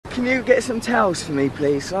can you get some towels for me,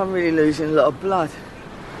 please? I'm really losing a lot of blood.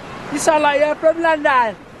 You sound like you're from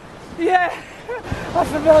London. Yeah, I'm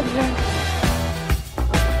from London.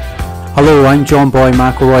 Hello, I'm John Boy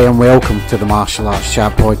McElroy and welcome to the Martial Arts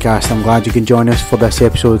Chat Podcast. I'm glad you can join us for this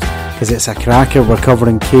episode because it's a cracker. We're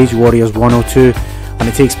covering Cage Warriors 102 and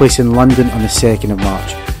it takes place in London on the 2nd of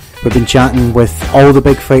March. We've been chatting with all the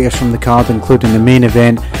big fighters from the card, including the main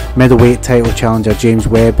event, middleweight title challenger James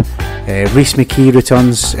Webb. Rhys McKee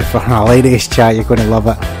returns for a hilarious chat, you're going to love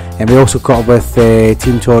it. And we also caught up with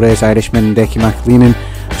Team Torres Irishman Deccy McAleenan,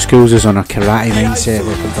 who schools us on a karate mindset.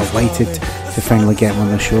 We're delighted to finally get him on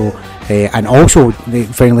the show. And also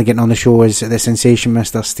finally getting on the show is the sensation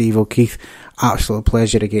Mr. Steve O'Keefe. Absolute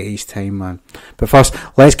pleasure to get his time, man. But first,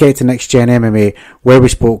 let's get to Next Gen MMA, where we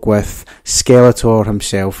spoke with Skeletor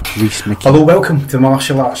himself, Rhys McKee. Hello, welcome to the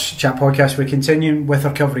Martial Arts Chat Podcast. We're continuing with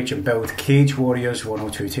our coverage and build. Cage Warriors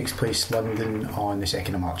 102 takes place London on the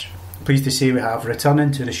 2nd of March. Pleased to say we have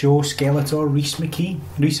returning to the show Skeletor Rhys McKee.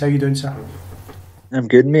 Rhys, how you doing, sir? I'm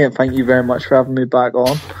good, mate. Thank you very much for having me back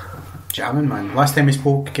on. Jamming, man. Last time we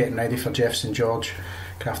spoke, getting ready for Jefferson George,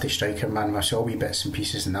 crafty striker, man. I saw wee bits and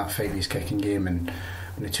pieces in that fight with his kicking game, and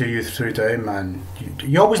when the two you threw down, man,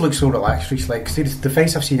 you always look so relaxed, Rhys. Like, see, the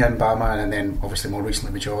fights I've seen in Batman, and then obviously more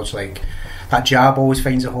recently with George, like, that jab always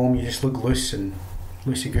finds a home. You just look loose and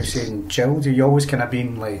loosey-goosey and chilled. You always kind of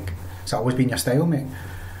been like, it's always been your style, mate.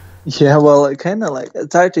 Yeah, well, it kind of like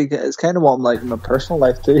it's kind of what I'm like in my personal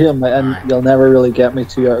life too. And you'll never really get me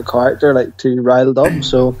too out of character, like too riled up.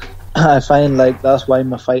 So I find like that's why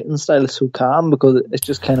my fighting style is so calm, because it's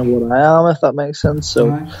just kind of what I am, if that makes sense.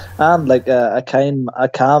 So and like a calm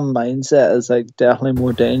mindset is like definitely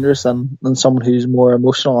more dangerous than someone who's more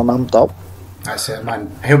emotional and amped up. That's it, man.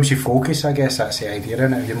 It helps you focus, I guess. That's the idea,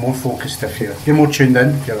 isn't it? You're more focused if you're more tuned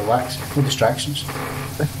in, you're relaxed, no distractions.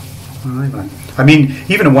 Alright, man. I mean,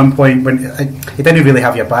 even at one point when he didn't really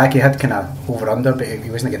have your back, he had kind of over under, but he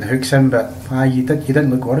wasn't getting the hooks in. But you didn't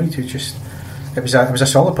look worried. It was a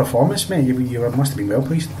solid performance, mate. You must have been well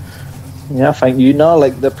pleased. Yeah, thank you. No,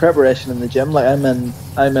 like the preparation in the gym, like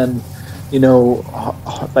I'm in, you know,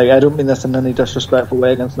 like I don't mean this in any disrespectful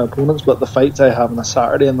way against my opponents, but the fights I have on a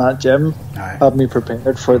Saturday in that gym have me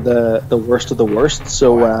prepared for the worst of the worst.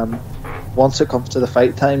 So once it comes to the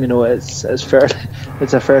fight time, you know, it's a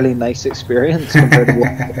fairly nice experience compared to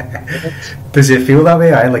what. Does it feel that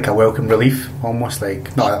way? Like a welcome relief, almost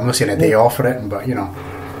like. No, I'm not saying a day off for it, but you know.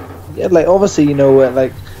 Yeah, like obviously, you know,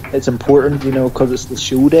 like it's important, you know, because it's the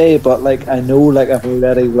show day. But like I know, like I've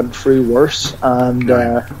already went through worse and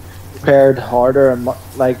prepared harder and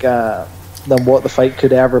than what the fight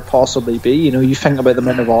could ever possibly be. You know, you think about the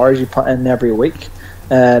amount of hours you put in every week.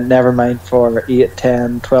 Never mind for 8,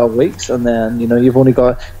 10, 12 weeks, and then you know you've only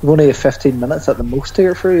have 15 minutes at the most to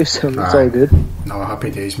get through, so it's all good. No,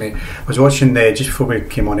 happy days, mate. I was watching just before we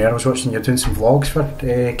came on air. I was watching you're doing some vlogs for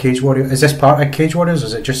Cage Warriors. Is this part of Cage Warriors? Or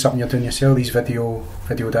is it just something you're doing yourself? These video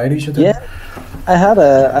diaries you're doing? Yeah, I had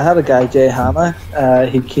a guy, Jay Hanna.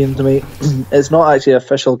 He came to me. It's not actually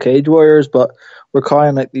official Cage Warriors, but we're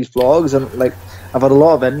calling like these vlogs, and like I've had a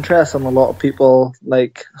lot of interest, and a lot of people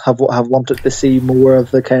like have wanted to see more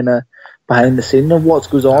of the kind of behind the scene of what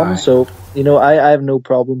goes on. So you know, I have no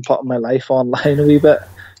problem putting my life online a wee bit.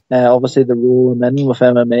 Obviously, the role I'm in with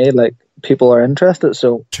MMA, like people are interested.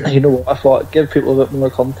 So you know what, I thought give people a bit more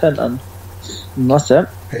content, and that's it.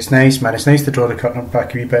 It's nice, man. It's nice to draw the curtain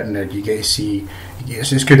back a wee bit, and you get to see.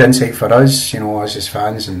 It's good insight for us, you know, as his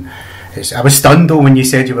fans. And I was stunned though when you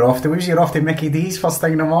said you were off to. Was you off to Mickey D's first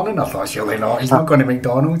thing in the morning? I thought surely not. He's not going to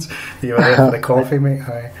McDonald's. You were there for the coffee, mate.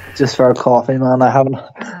 Just for a coffee, man.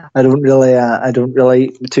 I don't really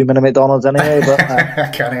eat too many McDonald's anyway. But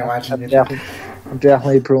I can't imagine. I'm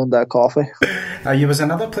definitely prone to a coffee. You was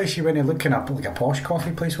another place you went to looking up, like a posh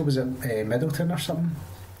coffee place. What was it, Middleton or something?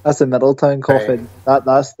 That's the Middletown coffee.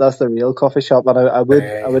 That's the real coffee shop, and I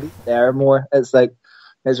would eat there more. It's like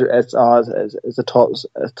it's a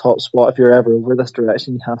top spot. If you're ever over this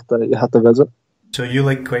direction, you have to visit. So you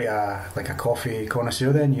like quite a coffee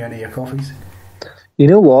connoisseur then? You into your coffees? You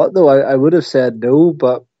know what though, I would have said no,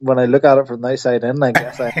 but when I look at it from the outside in, I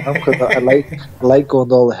guess I am, because I like going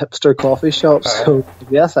to all the hipster coffee shops. So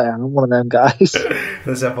yes, I am one of them guys.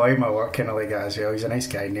 There's a boy in my work kind of like that as well. He's a nice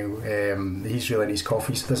guy now. He's really nice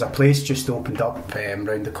coffees. There's a place just opened up round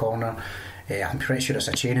the corner. I'm pretty sure it's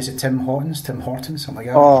a chain. Is it Tim Hortons, something like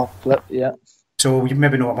that? Oh, flip, yeah. So you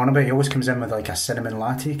maybe know what I'm on about. He always comes in with like a cinnamon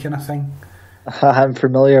latte kind of thing. I'm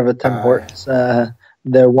familiar with Tim Hortons.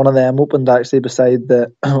 One of them opened actually beside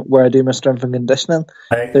where I do my strength and conditioning.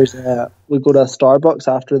 Right. We go to a Starbucks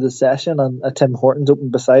after the session, and a Tim Hortons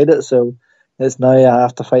opened beside it. So it's now I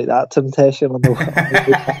have to fight that temptation on the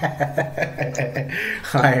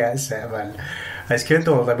Aye, that's it, man. It's good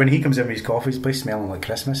though. Like when he comes in with his coffee, his place smelling like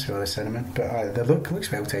Christmas with the cinnamon. But the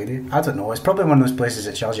looks well tidy. I don't know. It's probably one of those places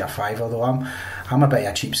that charge you a fiver though. I'm a bit of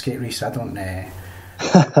a cheapskate, Rhys. I don't.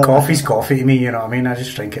 Coffee's coffee to me. You know what I mean? I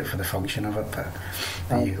just drink it for the function of it. But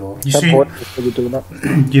there you go. You see,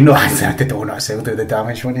 you know, the donuts will do the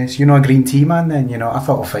damage when it's. You know, a green tea man. Then you know, I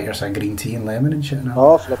thought all fighters had green tea and lemon and shit. Now.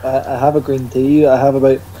 Oh, flip! I have a green tea. I have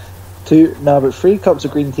about 3 cups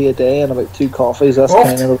of green tea a day and about 2 coffees. That's kind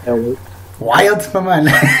of the way I work. Wild, my man.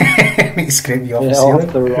 Need to scrape you off the ceiling.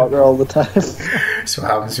 Off the rocker all the time. That's what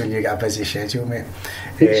happens when you get a busy schedule, mate.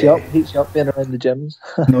 Heats you up being around the gyms.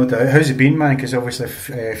 No doubt. How's it been, man? Because obviously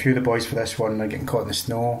a few of the boys for this one are getting caught in the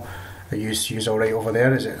snow. Are you alright over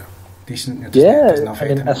there? Is it decent?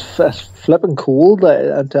 It's flipping cold.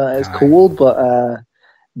 It's cold, but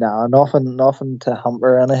no, nothing to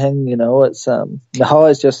hamper anything. You know, it's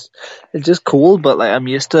just cold. But like I'm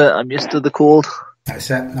used to the cold.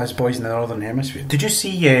 That's it. That's boys in the Northern Hemisphere. Did you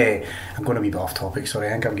see? I'm going to be a bit off topic. Sorry,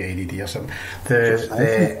 I think I'm getting ADD or something.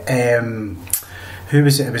 Who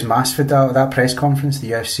was it? It was Masvidal at that press conference,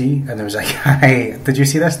 the UFC, and there was a guy. Did you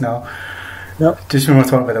see this? No. Just when we were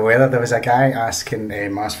talking about the weather, there was a guy asking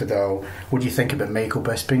Masvidal, "What do you think about Michael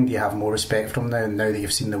Bisping? Do you have more respect for him now that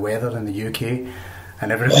you've seen the weather in the UK?"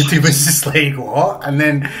 And everybody was just like, "What?" And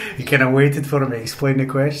then he kind of waited for him to explain the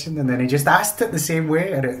question, and then he just asked it the same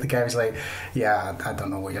way, and the guy was like, "Yeah, I don't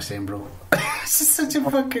know what you're saying, bro." It's just such a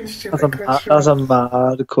fucking stupid question. That's a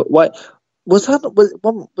mad question. What was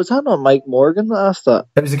that not Mike Morgan that asked that?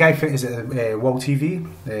 It was the guy. Is it World TV?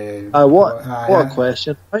 What a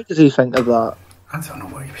question! How did he think of that? I don't know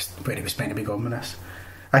where he was meant to be going with this.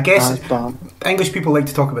 I guess English people like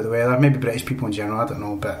to talk about the weather, maybe British people in general, I don't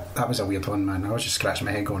know, but that was a weird one, man. I was just scratching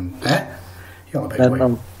my head going, you're a big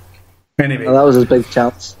boy. Anyway. Well, that was his big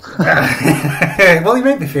chance. Well, he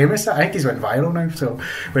might be famous. I think he's went viral now, so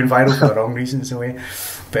went viral for the wrong reasons away.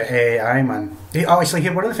 But, aye, man. Actually,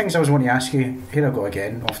 here, one of the things I was wanting to ask you, here I go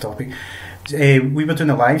again, off topic. We were doing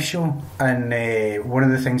a live show, and one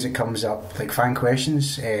of the things that comes up, like fan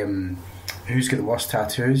questions, who's got the worst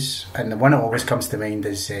tattoos? And the one that always comes to mind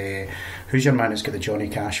is who's your man who's got the Johnny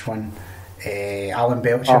Cash one? Alan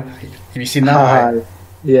Belcher. Have you seen that?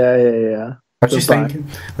 Yeah. I was just thinking,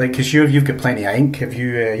 like, because you've got plenty of ink. Have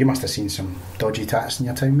you must have seen some dodgy tats in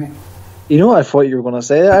your time, mate. You know what I thought you were going to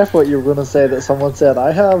say? I thought you were going to say that someone said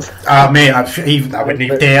I have. Mate, I wouldn't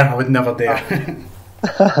even dare. I would never dare.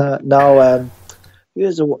 No,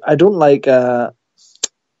 I don't like.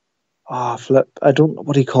 Flip. I don't.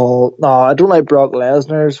 What do you call? No, I don't like Brock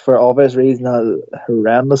Lesnar's for obvious reasons.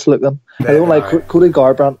 Horrendous looking. I don't like Cody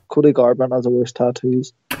Garbrandt. Cody Garbrandt has the worst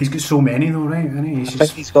tattoos. Has got so many though, right? I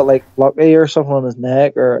think he's got like Lucky or something on his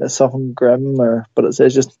neck, or something grim, but it's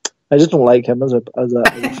just. I just don't like him as a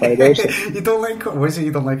fighter. So. You don't like what is it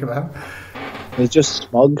you don't like about him? He's just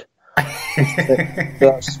smug.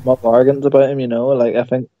 That smug arrogance about him, you know. Like I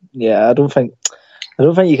think, I don't think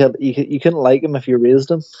you couldn't like him if you raised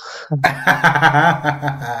him.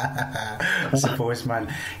 I suppose, man.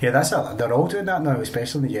 Yeah, they're all doing that now,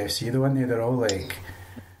 especially in the UFC, though, aren't they? They're all like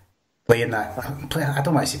playing that. I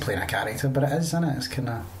don't want to say playing a character, but it is, isn't it? It's kind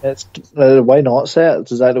of. It's why not say it?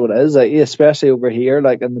 It's exactly what it is. Like, especially over here,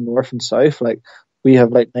 like in the north and south, like we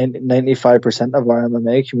have like 95% of our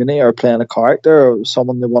MMA community are playing a character or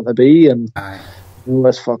someone they want to be, and. Aye.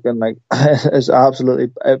 It's fucking like it's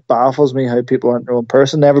absolutely, it baffles me how people aren't their own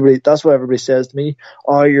person. That's what everybody says to me.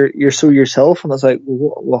 Oh, you're so yourself, and it's like,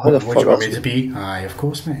 well, how the fuck? What do you want me to be? Aye, of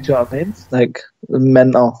course, mate. Do you know what I mean? Like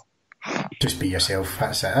mental. Just be yourself.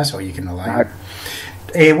 That's it. That's all you can rely on.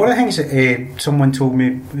 One of the things that someone told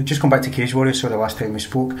me, just going back to Cage Warriors, so the last time we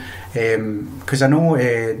spoke, because I know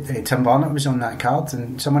Tim Barnett was on that card,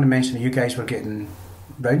 and someone mentioned that you guys were getting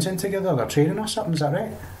rounds in together or training or something. Is that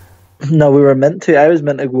right? No, we were meant to. I was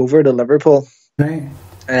meant to go over to Liverpool. Right.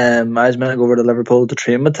 I was meant to go over to Liverpool to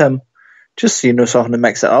train with him, just something to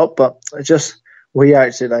mix it up. But we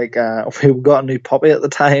actually we got a new puppy at the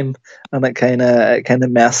time, and it kind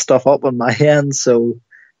of messed stuff up on my end. So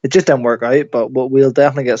it just didn't work out. But we'll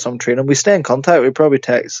definitely get some training. We stay in contact. We probably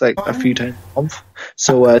text a few times a month.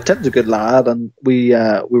 So Tim's a good lad, and we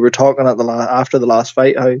were talking after the last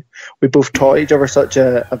fight how we both taught each other such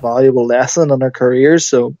a valuable lesson in our careers.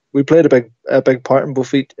 So we played a big part in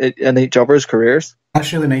in each other's careers.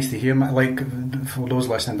 That's really nice to hear. Like for those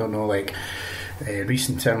listening, don't know, like Rhys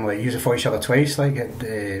and Tim, like you fought each other twice, like at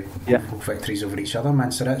both victories over each other,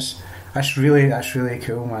 man. So that's really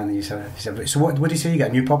cool, man. So what do you say? You got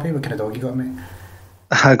a new puppy? What kind of dog you got, mate?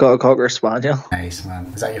 I got a Cocker Spaniel. Nice, man.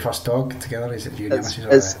 Is that your first dog together? Is it you and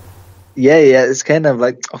Nemesis? Yeah, it's kind of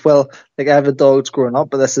like, well, like I have a dog growing up,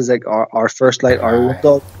 but this is like our first, like our own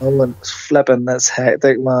dog, and it's flipping, that's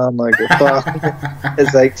hectic, man. Like,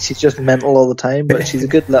 it's like she's just mental all the time, but she's a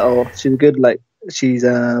good little, she's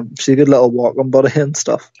a good little walking buddy and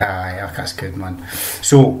stuff. Yeah, that's good, man.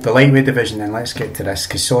 So the lightweight division, then let's get to this,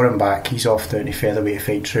 because Soren back, he's off down to featherweight to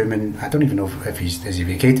fight Truman. I don't even know if has he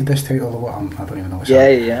vacated this title or what. I don't even know.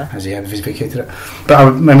 Yeah. Has he vacated it? But I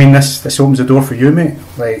mean, this opens the door for you, mate.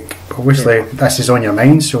 Like, obviously, this is on your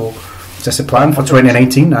mind. So is this a plan for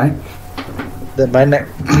 2019 now? My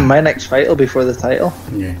next fight will be for the title.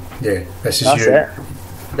 Yeah. This is That's you. it.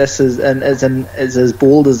 This is it's as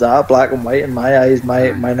bold as that, black and white in my eyes.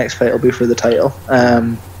 My next fight will be for the title.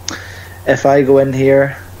 If I go in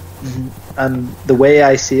here, and the way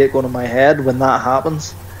I see it going in my head, when that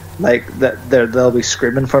happens, like that they'll be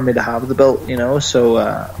screaming for me to have the belt, you know. So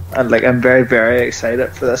I'm very, very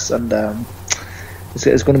excited for this, and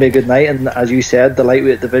it's going to be a good night. And as you said, the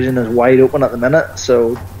lightweight division is wide open at the minute,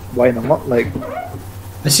 so why not? Like,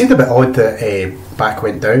 it seemed a bit odd that Back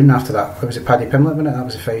went down after that. What was it, Paddy Pimlet, wasn't it? That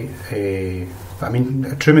was a fight. I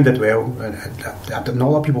mean, Truman did well. Not a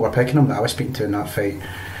lot of people were picking him that I was speaking to in that fight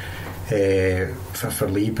for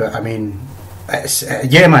Lee. But I mean, it's,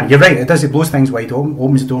 yeah, man, you're right. It does. It blows things wide open.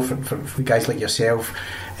 Opens the door for guys like yourself.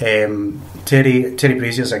 Terry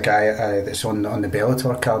Brazier's a guy that's on the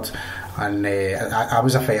Bellator card. And I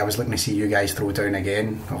was a fight I was looking to see you guys throw down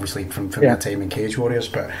again, obviously from your time in Cage Warriors.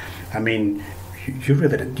 But I mean, you're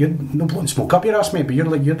no blowing smoke up your ass, mate. But you're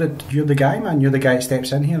the guy, man. You're the guy that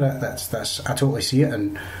steps in here. That's I totally see it,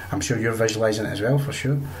 and I'm sure you're visualising it as well, for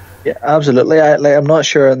sure. Yeah, absolutely. I'm not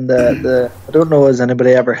sure in the I don't know, has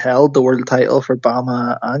anybody ever held the world title for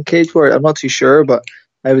Bama and Cage Warriors? I'm not too sure, but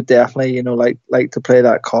I would definitely like to play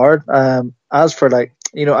that card. As for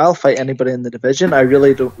I'll fight anybody in the division. I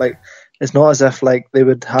really don't like. It's not as if like they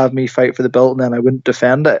would have me fight for the belt and then I wouldn't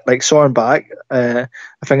defend it. Like Soren back, I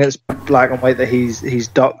think it's black and white that he's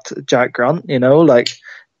ducked Jack Grant. You know,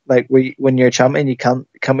 when you're a champion, you can't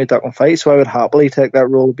be ducking fights. So I would happily take that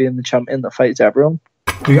role of being the champion that fights everyone.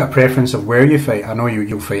 Do you got a preference of where you fight? I know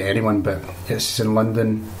you'll fight anyone, but it's in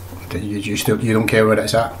London. You don't care where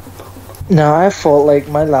it's at. No, I fought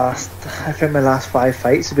my last 5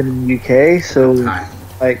 fights have been in the UK, so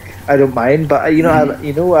I don't mind. But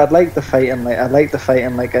I'd like to fight in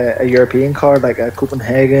a European card, like a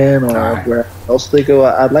Copenhagen or where else they go.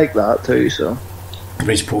 I'd like that too. So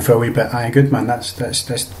raise profile a wee bit. Aye, good man. That's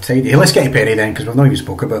tidy. Hey, let's get to Perry then, because we've not even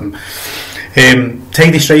spoke about him.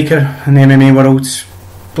 Tidy striker in the MMA world.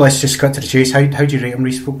 Let's just cut to the chase. How do you rate him,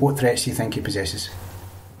 Rhys? What threats do you think he possesses?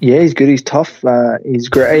 Yeah, he's good. He's tough. He's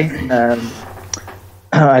gritty.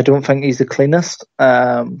 I don't think he's the cleanest.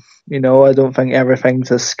 I don't think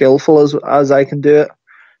everything's as skillful as I can do it.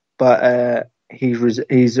 But he's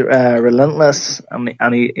relentless,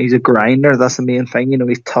 and he's a grinder. That's the main thing.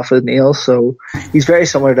 He's tough as nails. So he's very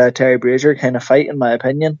similar to a Terry Brazier kind of fight, in my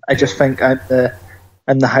opinion. I just think I'm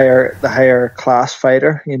the higher class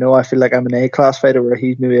fighter. I feel like I'm an A class fighter where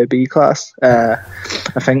he's maybe a B class.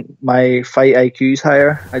 I think my fight IQ is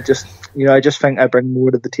higher. I just think I bring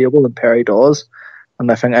more to the table than Perry does,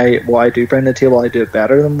 and I think what I do bring to the table, I do it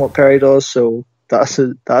better than what Perry does. So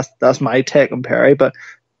that's my take on Perry. But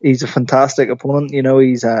he's a fantastic opponent. He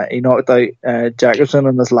knocked out Jacobson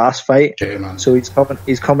in his last fight. Yeah, so he's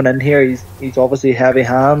coming in here. He's obviously heavy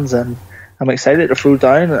hands, and I'm excited to throw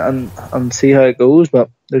down and see how it goes. But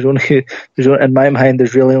there's only in my mind,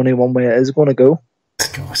 there's really only one way it is going to go.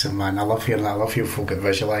 Awesome, man. I love hearing that. I love hearing folk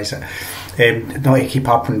visualise it. Not to keep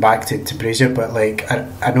harping back to Brazier, but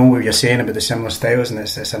I know what you're saying about the similar styles, and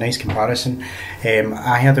it's a nice comparison.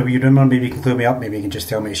 I heard a wee rumour, maybe you can clue me up, maybe you can just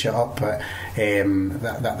tell me to shut up, but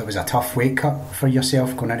that there was a tough weight cut for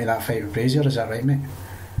yourself going into that fight with Brazier. Is that right, mate?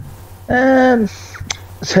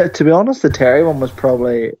 So, to be honest, the Terry one was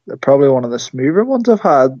probably one of the smoother ones I've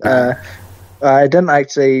had. I didn't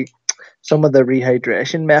actually. Some of the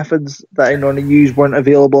rehydration methods that I normally use weren't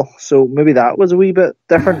available, so maybe that was a wee bit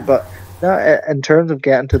different. But no, in terms of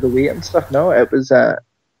getting to the weight and stuff, no, it was.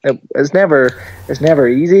 It's never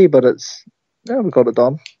easy, but we got it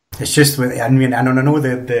done. It's just with, I mean, I know you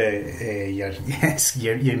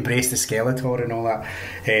embrace the Skeletor and all that.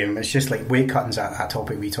 It's just like weight cutting's a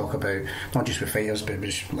topic we talk about, not just with fighters, but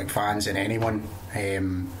with like fans and anyone.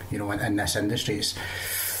 In this industry,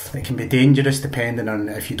 it can be dangerous depending on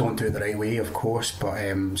if you don't do it the right way, of course. But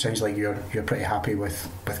sounds like you're pretty happy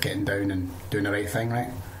with getting down and doing the right thing, right?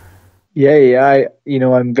 Yeah.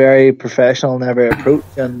 I'm very professional in every approach,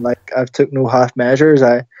 and I've took no half measures.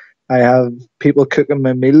 I I have people cooking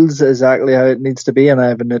my meals exactly how it needs to be, and I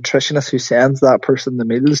have a nutritionist who sends that person the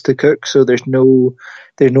meals to cook. So there's no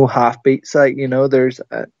half beats. Like, you know, there's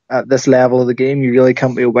at this level of the game, you really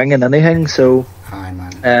can't be winging anything. So,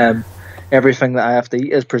 everything that I have to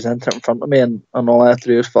eat is presented in front of me, and all I have to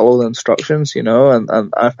do is follow the instructions. You know, and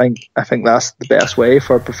I think that's the best way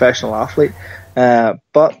for a professional athlete.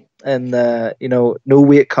 But you know, no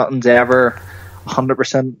weight cutting's ever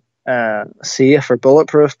 100%. Safe or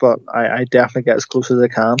bulletproof, but I definitely get as close as I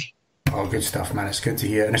can. Oh, good stuff, man. It's good to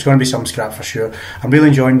hear, and it's going to be some scrap for sure. I'm really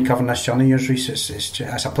enjoying covering this journey of yours, Rhys. It's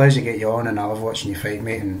a pleasure to get you on, and I love watching you fight,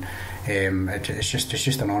 mate. And it's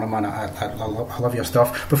just an honour, man. I love your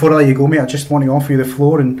stuff. Before I let you go, mate, I just want to offer you the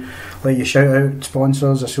floor and let you shout out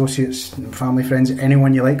sponsors, associates, family, friends,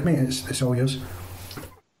 anyone you like, mate. It's all yours.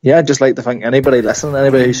 Yeah, I'd just like to thank anybody listening,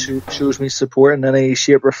 anybody who shows me support in any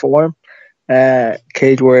shape or form.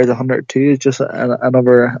 Cage Warriors 102 is just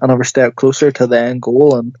another step closer to the end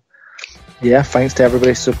goal, and yeah, thanks to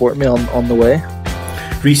everybody supporting me on the way.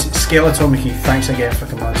 Rhys Skeletor McKee, thanks again for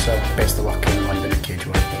coming on, sir. Best of luck in London at Cage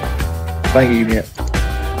Warriors. Thank you, mate.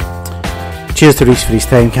 Cheers to Rhys for his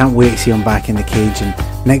time. Can't wait to see him back in the cage. And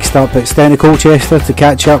next up, it's down to Colchester to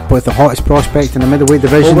catch up with the hottest prospect in the middleweight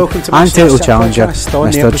division and title challenger,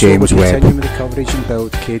 Mr. James Webb. With the coverage and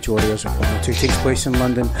build Cage Warriors 102 takes place in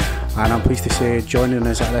London, and I'm pleased to say joining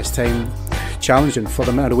us at this time, challenging for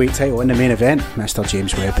the middleweight title in the main event, Mr.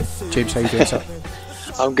 James Webb. James, how you doing, sir?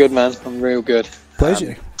 I'm good, man. I'm real good.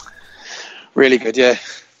 Pleasure. Really good, yeah.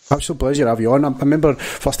 Absolute pleasure to have you on. I remember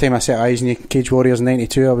first time I set eyes on you, Cage Warriors in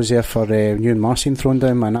 '92. I was there for you and Marcin thrown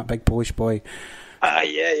down, man. That big Polish boy.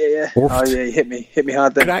 Yeah. Oh yeah, you hit me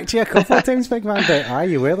hard there. Cracked you a couple of times, big man. But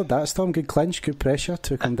you weathered that storm. Good clinch, good pressure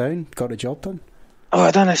to come down. Got the job done. Oh,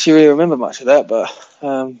 I don't actually really remember much of that, but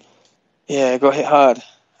yeah, I got hit hard.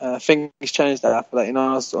 Things changed after that. You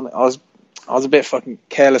know, I was a bit fucking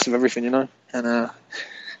careless of everything, you know, and I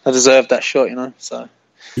deserved that shot, you know. So.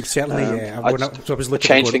 You certainly, I was looking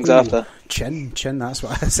change things after. Chin, that's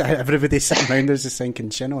what I said. Everybody's sitting around us just thinking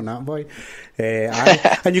chin on that boy.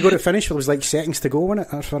 And you got it finished, there was like seconds to go on it,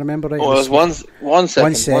 if I remember right. Oh, it was one second.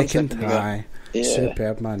 1 second, aye. Yeah.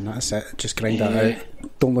 Superb, man, that's it. Just grind that out.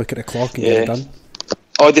 Don't look at the clock and get it done.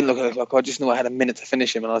 Oh, I didn't look at the clock, I just knew I had a minute to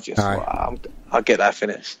finish him, and I was just, I'll get that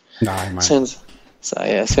finished. Nah, man.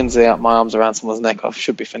 As soon as my arms around someone's neck, I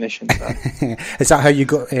should be finishing. So. Is that how you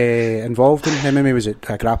got involved in MMA? Was it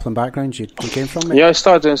a grappling background you came from? Mate? Yeah, I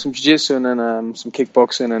started doing some jiu-jitsu and then some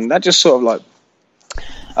kickboxing, and that just sort of like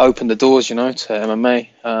opened the doors, you know, to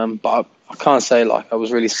MMA. But I can't say like I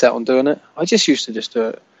was really set on doing it. I just used to just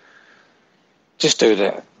do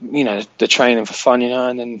the, you know, the training for fun, you know,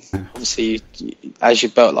 and then obviously as you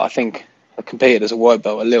belt, like, I think I competed as a white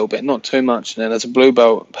belt a little bit, not too much, and then as a blue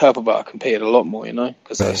belt, purple belt, I competed a lot more, you know,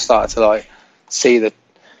 because I started to like see the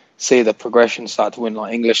progression, start to win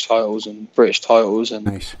like English titles and British titles and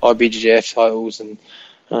IBJJF titles, and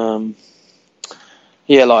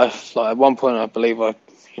like at one point I believe I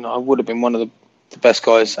would have been one of the best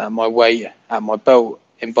guys at my weight, at my belt,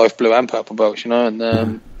 in both blue and purple belts, you know,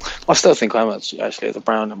 and I still think I'm actually as a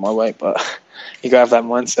brown at my weight, but you gotta have that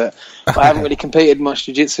mindset. But I haven't really competed much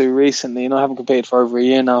jiu-jitsu recently, you know, I haven't competed for over a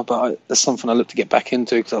year now, but that's something I look to get back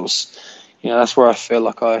into, because that's where I feel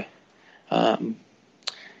like I can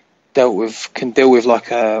deal with like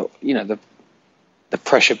the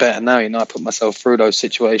pressure better now, you know. I put myself through those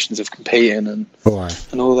situations of competing and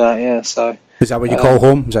all that, yeah. So is that what you call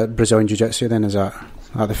home? Is that Brazilian jiu-jitsu then? Is that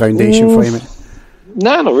the foundation for you, mate?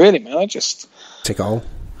 No, not really, man. I just take it all.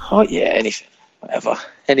 Oh yeah, anything, whatever,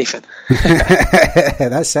 anything.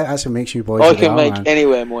 That's it. That's what makes you boys. I can make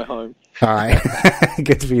anywhere my home. Alright,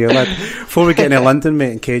 good for you, lad. Before we get into London,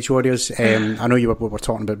 mate, and Cage Warriors, I know we were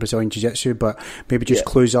talking about Brazilian Jiu-Jitsu, but maybe just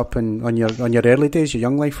clues up on your early days, your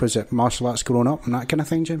young life. Was it martial arts growing up and that kind of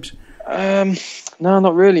thing, James? No,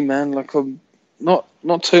 not really, man. Like,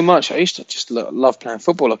 not too much. I used to just love playing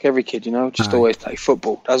football, like every kid, you know. Just always play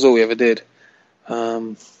football. That's all we ever did.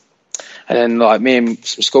 And then, like, me and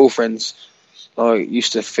some school friends, like,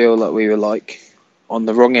 used to feel like we were like on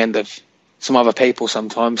the wrong end of some other people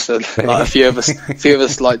sometimes. So like a few of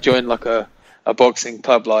us like joined like a boxing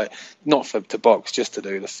club, like not to box, just to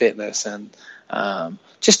do the fitness and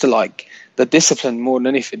just to like the discipline more than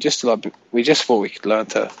anything. Just to like, we just thought we could learn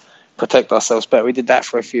to protect ourselves better. We did that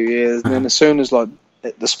for a few years, and then as soon as like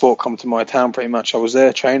the sport come to my town, pretty much I was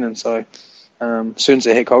there training. So as soon as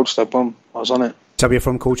it hit Colchester, boom, I was on it. So you're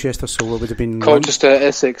from Colchester, so what would have been Colchester, London?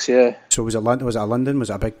 Essex, yeah. So was it London? Was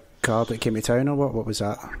it a big crowd that came to town, or what was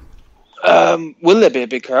that? Will there be a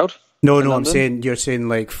big crowd? No, in I'm London? saying you're saying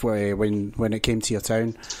like when it came to your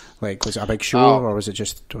town, like was it a big show or was it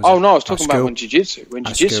just? I was talking about when jiu-jitsu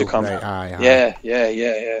come right, out. aye.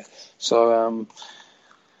 Yeah. So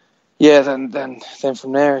then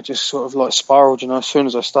from there it just sort of like spiraled. As soon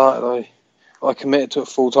as I started, I committed to it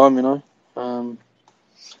full time. And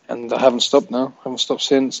I haven't stopped now. I haven't stopped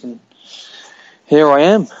since, and here I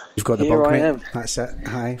am. You've got the bug, mate. That's it.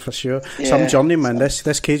 Aye, for sure. Yeah. Some journey, man.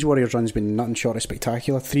 This Cage Warriors run's been nothing short of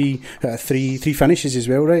spectacular. Three finishes as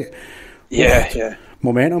well, right? Yeah.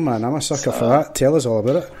 Momentum, man. I'm a sucker for that. Tell us all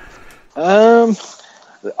about it.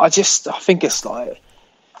 I think it's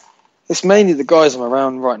mainly the guys I'm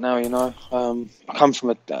around right now. I come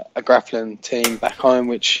from a grappling team back home,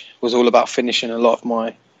 which was all about finishing a lot of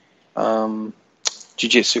my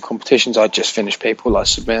jiu-jitsu competitions. I just finished people, like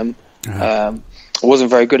submit them. I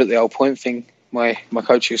wasn't very good at the old point thing. My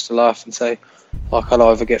coach used to laugh and say, like, I'll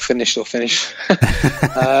either get finished or finish.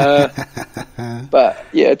 But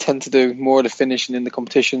yeah, I tend to do more of the finishing in the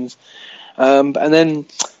competitions. And then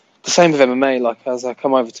the same with MMA. Like, as I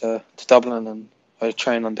come over to Dublin and I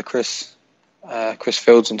train under Chris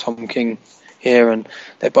Fields and Tom King here, and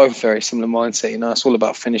they're both very similar mindset. It's all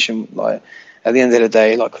about finishing. Like, at the end of the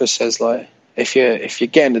day, like Chris says, like, if you're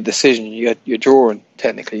getting the decision, you're drawing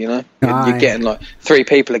technically. You're getting like 3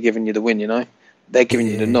 people are giving you the win. They're giving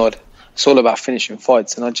you the nod. It's all about finishing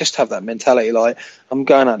fights, and I just have that mentality. Like, I'm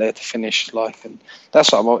going out there to finish. Like, and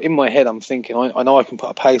that's what in my head I'm thinking. I know I can put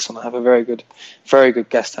a pace on. I have a very good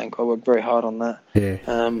gas tank. I work very hard on that. Yeah.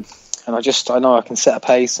 And I know I can set a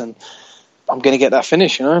pace, and I'm going to get that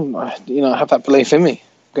finish. I have that belief in me.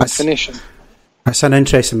 I'm going to finish. That's an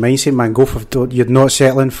interesting mindset, man. You're not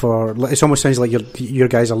settling for. It almost sounds like your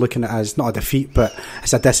guys are looking at it as not a defeat, but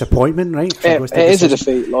it's a disappointment, right? It is a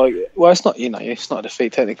defeat. Like, well, it's not. It's not a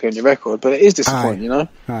defeat technically on your record, but it is disappointing.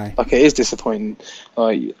 Aye. Like, it is disappointing.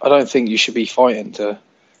 Like, I don't think you should be fighting to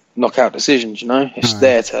knock out decisions. It's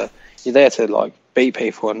you're there to like beat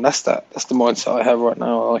people, and that's the mindset I have right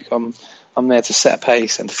now. Like, I'm there to set a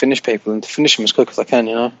pace and to finish people and to finish them as quick as I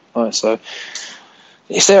can. Like, so.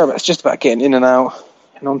 It's just about getting in and out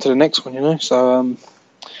and on to the next one, So,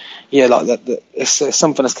 like that. It's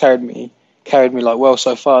something that's carried me like well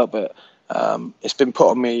so far, but it's been put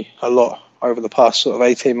on me a lot over the past sort of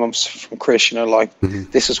 18 months from Chris.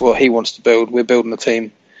 This is what he wants to build. We're building a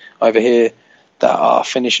team over here that are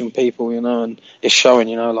finishing people, and it's showing.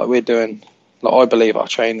 Like, we're doing. Like, I believe our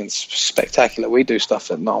training's spectacular. We do stuff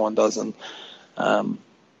that no one does, and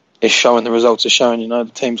it's showing. The results are showing. The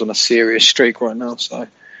team's on a serious streak right now. So,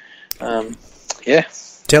 yeah.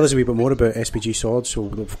 Tell us a wee bit more about SBG Swords. So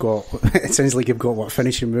we've got. It sounds like you've got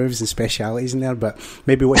finishing moves and specialities in there, but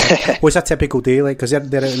maybe what's a typical day like? Because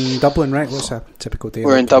they're in Dublin, right? What's a typical day?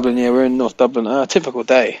 We're in Dublin. Yeah, we're in North Dublin. Typical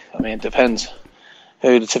day. I mean, it depends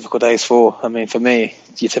who the typical day is for. I mean, for me,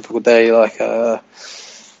 your typical day, like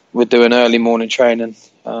we're doing early morning training.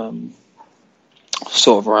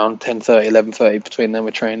 Sort of around 10:30, 11:30 between them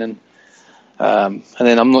we're training. And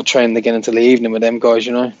then I'm not training again until the evening with them guys,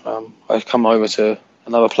 I come over to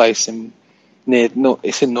another place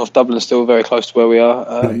it's in North Dublin still, very close to where we are,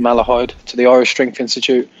 Malahide, to the Irish Strength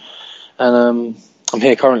Institute. And I'm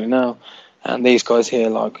here currently now. And these guys here,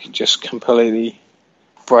 like, just completely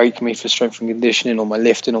break me for strength and conditioning, or my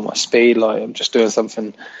lifting, or my speed. Like, I'm just doing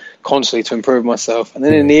something constantly to improve myself. And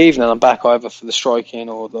then in the evening I'm back either for the striking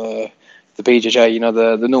or the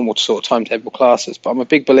BJJ, the normal sort of timetable classes. But I'm a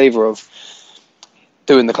big believer of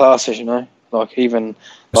doing the classes, like, even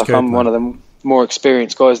like good, I'm one of the more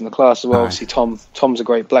experienced guys in the class as well. Obviously Tom's a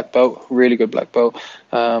great black belt, really good black belt,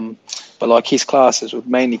 but like, his classes would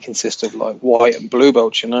mainly consist of like white and blue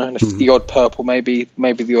belts, and if the odd purple, maybe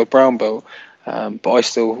the odd brown belt, but I'll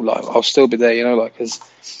still be there, like, because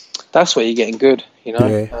that's where you're getting good,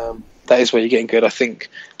 that is where you're getting good. I think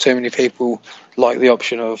too many people like the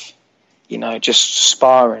option of just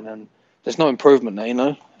sparring, and there's no improvement there,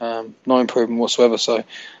 no improvement whatsoever. So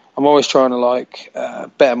I'm always trying to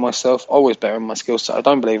better myself, always bettering my skill set. I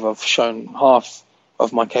don't believe I've shown half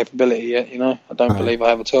of my capability yet, I don't believe I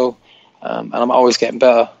have at all. And I'm always getting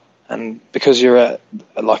better. And because you're at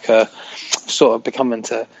like a sort of becoming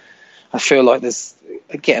to, I feel like there's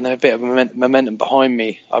getting a bit of momentum behind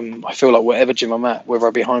me. I feel like whatever gym I'm at, whether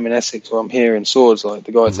I be home in Essex or I'm here in Swords, like,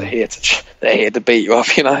 the guys are here to beat you up.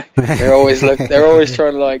 They're always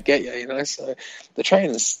trying to like get you. So the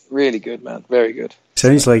training's really good, man, very good.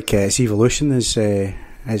 Sounds like its evolution is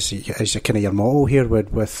as kind of your motto here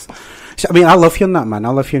with. I mean, I love hearing that, man. I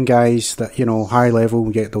love hearing guys that, you know, high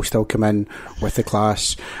level, yet they'll still come in with the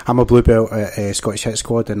class. I'm a blue belt at Scottish Hit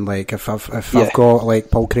Squad, and like if I've got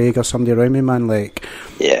like Paul Craig or somebody around me, man, like,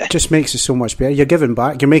 it just makes it so much better. You're giving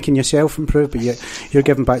back. You're making yourself improve, but you're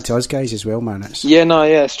giving back to us guys as well, man.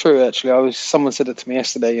 It's true. Actually, someone said it to me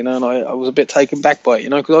yesterday, you know, and I was a bit taken back by it, you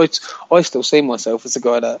know, because I still see myself as a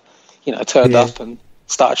guy that, you know, turned up and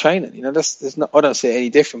started training. You know, I don't see it any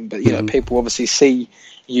different, but you know, people obviously see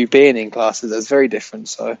you being in classes as very different.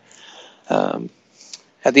 So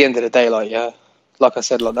at the end of the day, like I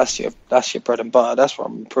said, like that's your bread and butter. That's what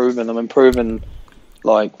I'm improving. I'm improving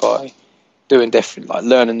like by doing different, like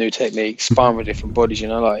learning new techniques, sparring with different bodies. You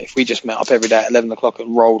know, like if we just met up every day at 11 o'clock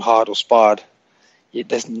and rolled hard or sparred,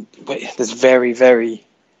 there's very, very,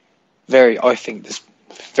 very, I think there's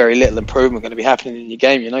very little improvement going to be happening in your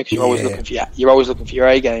game. You know, because you're always looking for your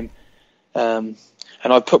A game.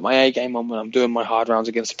 And I put my A game on when I'm doing my hard rounds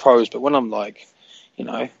against the pros, but when I'm like, you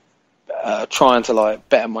know, trying to like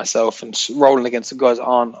better myself and rolling against the guys that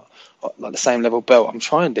aren't like the same level belt, I'm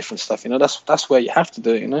trying different stuff. You know, that's where you have to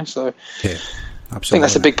do it. You know, so absolutely. I think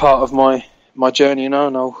that's a big part of my journey. You know,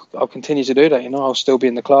 and I'll continue to do that. You know, I'll still be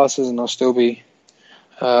in the classes and I'll still be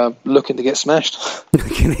looking to get smashed.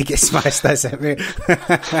 Looking to get smashed, that's it, mate.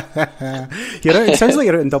 It sounds like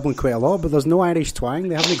you're out in Dublin quite a lot, but there's no Irish twang.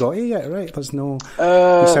 They haven't got it yet, right? There's no.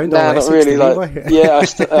 You sound all not really.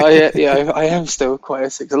 I am still quite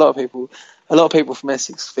Essex. A lot of people from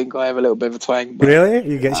Essex think I have a little bit of a twang. But, really?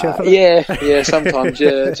 You get shit for that? Yeah, sometimes.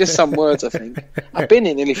 Yeah, just some words. I think I've been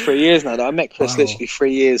here nearly 3 years now. Though. I met Chris literally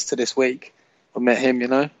 3 years to this week. I met him, you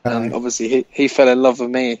know, and obviously he fell in love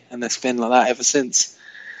with me, and it's been like that ever since.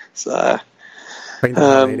 So, I find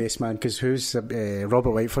that hilarious, man, because Robert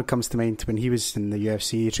Whiteford comes to mind. When he was in the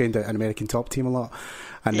UFC, he trained at an American top team a lot,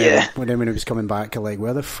 and then when he was coming back, you're like,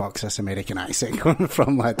 where the fuck's this American accent coming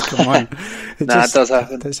from, lad? Come on. It does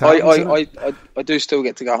happen. I do still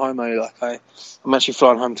get to go home, though. Like I'm actually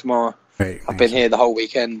flying home tomorrow. Right, I've been here the whole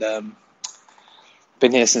weekend.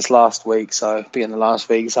 Been here since last week, so being the last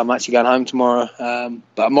week, so I'm actually going home tomorrow.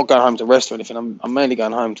 But I'm not going home to rest or anything. I'm mainly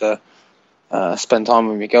going home to spend time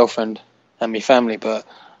with my girlfriend and my family. But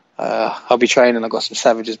I'll be training. I've got some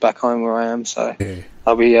savages back home where I am, so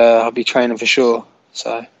I'll be training for sure.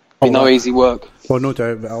 So no easy work. Well, no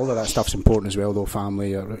doubt, but all of that stuff's important as well, though.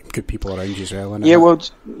 Family, good people around you as well. Isn't it? Yeah, well,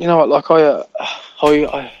 you know what? Like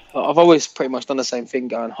I've always pretty much done the same thing,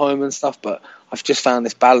 going home and stuff. But I've just found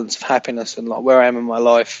this balance of happiness and like where I am in my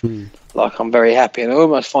life. Like I'm very happy, and I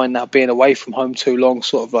almost find now being away from home too long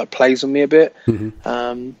sort of like plays on me a bit.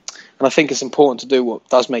 And I think it's important to do what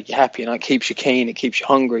does make you happy, and it keeps you keen, it keeps you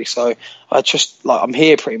hungry. So I just I'm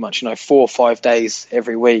here pretty much, 4 or 5 days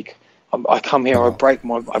every week. I come here, I break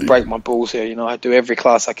my balls here. I do every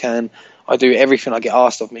class I can. I do everything I get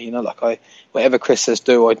asked of me. Whatever Chris says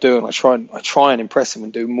do, I do, and I try and impress him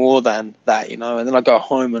and do more than that. And then I go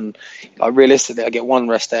home and realistically I get one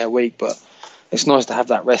rest day a week, but it's nice to have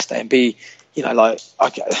that rest day and be,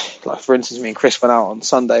 for instance, me and Chris went out on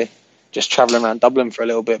Sunday, just travelling around Dublin for a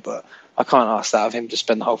little bit, but I can't ask that of him to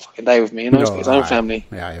spend the whole fucking day with me. He's got his own family.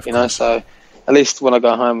 Yeah, so. At least when I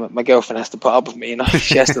go home, my girlfriend has to put up with me.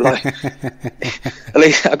 She has to at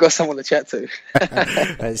least I've got someone to chat to.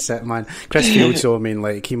 That's it, man. Chris Fields, though,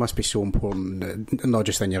 he must be so important, not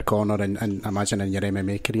just in your corner and imagine in your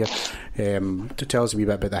MMA career. To tell us a wee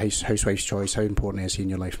bit about the housewife's choice. How important is he in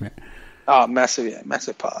your life, mate? Oh,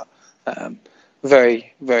 massive part.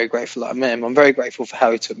 Very, very grateful that I met him. I'm very grateful for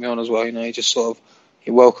how he took me on as well. He just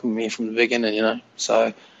he welcomed me from the beginning.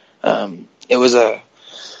 So it was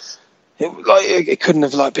it couldn't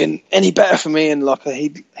have been any better for me, and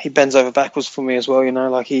he bends over backwards for me as well.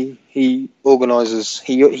 He organises,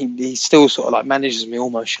 he still sort of manages me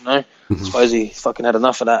almost. I suppose he fucking had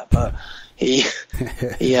enough of that, but he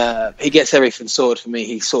gets everything sorted for me.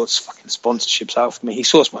 He sorts fucking sponsorships out for me. He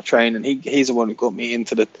sorts my training. He's the one who got me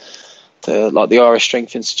into the Irish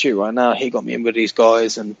Strength Institute right now. He got me in with these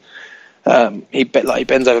guys, and he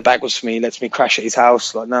bends over backwards for me. He lets me crash at his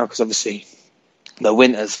house now, because obviously the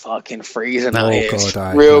winter's fucking freezing out here. It's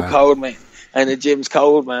real cold, mate. And the gym's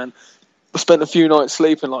cold, man. I spent a few nights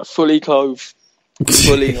sleeping fully clothed.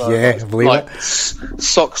 Yeah, believe it.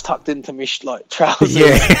 Socks tucked into me, trousers.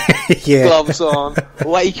 Yeah. Gloves on.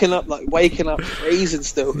 Waking up freezing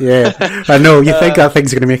still. Yeah, I know. You think that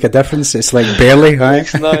thing's going to make a difference? It's barely, right?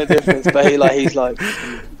 Makes no difference. But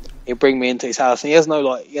he'll bring me into his house, and he has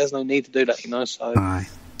no need to do that, So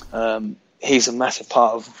he's a massive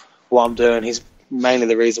part of what I'm doing. He's mainly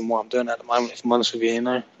the reason why I'm doing it at the moment, if I'm honest with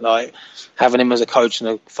you. Having him as a coach and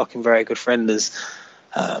a fucking very good friend is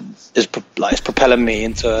it's propelling me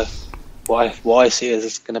into what I see as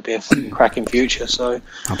it's going to be a fucking cracking future. So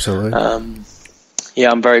absolutely,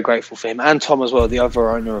 I'm very grateful for him, and Tom as well, the other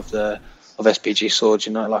owner of SPG Swords.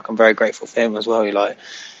 You know, like, I'm very grateful for him as well.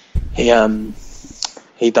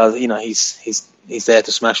 He does, you know, he's there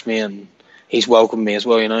to smash me, and he's welcomed me as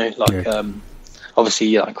well. You know, like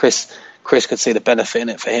obviously, like Chris could see the benefit in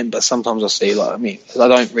it for him, but sometimes I see, like, I mean, I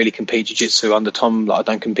don't really compete jiu-jitsu under Tom. Like, I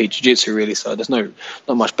don't compete jiu-jitsu really, so there's not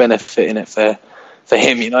much benefit in it for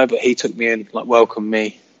him, you know. But he took me in, like, welcomed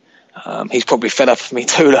me. He's probably fed up of me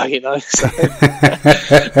too, though, you know. So.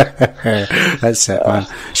 That's it, man.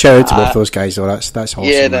 Shout out to both those guys, though. That's awesome.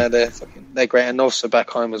 Yeah, no, they're great, and also back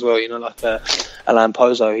home as well. You know, like Alain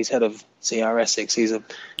Pozo, he's head of CR Essex. He's a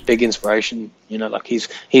big inspiration. You know, like he's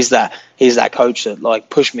that coach that, like,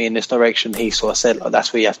 pushed me in this direction. He sort of said, like,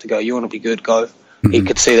 that's where you have to go. You want to be good, go. Mm-hmm. He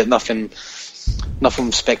could see that nothing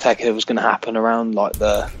spectacular was going to happen around, like,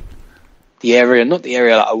 the area, not the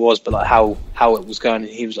area that I was, but like how it was going. And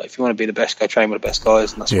he was like, if you want to be the best, go train with the best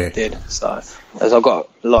guys, and that's what I did. So as I've got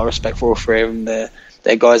a lot of respect for all three of them.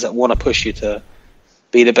 They're guys that want to push you to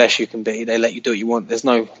be the best you can be. They let you do what you want. There's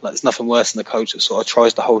nothing worse than the coach that sort of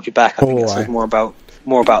tries to hold you back. I think it's more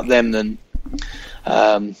about them than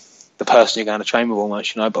the person you're going to train with,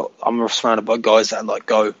 almost, you know. But I'm surrounded by guys that are like,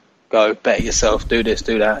 go, better yourself, do this,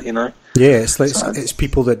 do that, you know. Yeah, it's like it's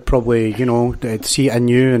people that probably, you know, see it in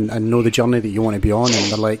you and know the journey that you want to be on,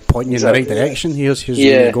 and they're like pointing you in the right direction. Here's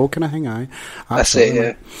where you go, kind of thing. Aye, that's it.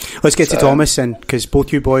 Yeah. Let's get to Thomas then, because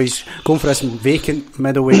both you boys going for this vacant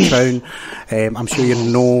middleweight crown. I'm sure you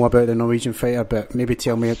know about the Norwegian fighter, but maybe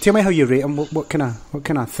tell me how you rate him. What kind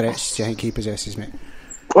of threats do you think he possesses, mate?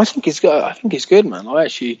 I think he's good. I think he's good, man. I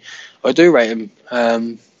do rate him.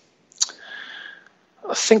 I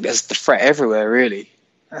think there's the threat everywhere, really.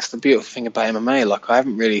 That's the beautiful thing about MMA. Like, I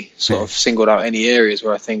haven't really sort of singled out any areas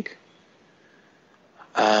where I think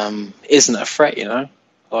isn't a threat, you know?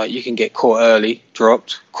 Like, you can get caught early,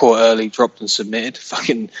 dropped and submitted.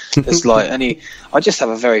 Fucking, there's like I'm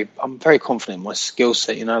very confident in my skill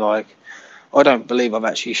set, you know? Like, I don't believe I've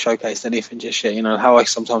actually showcased anything just yet, you know? How I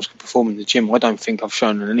sometimes can perform in the gym, I don't think I've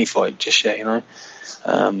shown in any fight just yet, you know?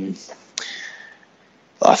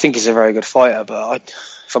 I think he's a very good fighter, but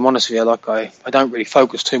if I'm honest with you, like, I don't really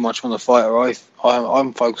focus too much on the fighter.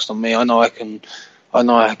 I'm focused on me. I know I can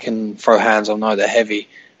throw hands. I know they're heavy,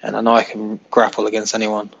 and I know I can grapple against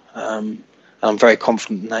anyone. And I'm very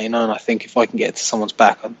confident in that, you know. And I think if I can get to someone's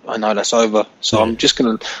back, I know that's over. So I'm just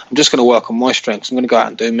gonna work on my strengths. I'm gonna go out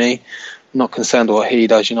and do me. I'm not concerned with what he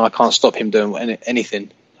does. You know, I can't stop him doing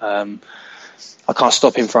anything. I can't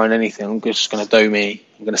stop him throwing anything. I'm just gonna do me.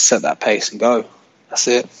 I'm gonna set that pace and go. That's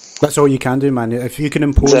it. That's all you can do, man. If you can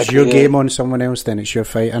impose your game on someone else, then it's your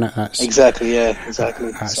fight, innit? That's exactly. That's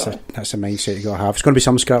a mindset you got to have. It's going to be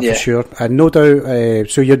some scrap for sure, and no doubt.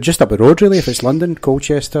 So you're just up the road, really. If it's London,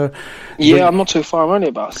 Colchester. Yeah, I'm not too far. I'm only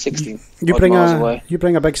about 60 miles away. You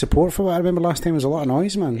bring a big support for what I remember last time was a lot of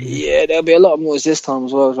noise, man. Yeah, there'll be a lot of noise this time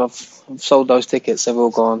as well. I've sold those tickets. They've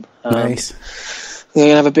all gone. Nice. We're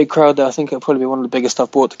going to have a big crowd there. I think it'll probably be one of the biggest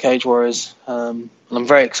I've brought to Cage Warriors. And I'm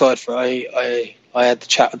very excited for it. I had the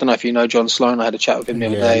chat. I don't know if you know John Sloan. I had a chat with him the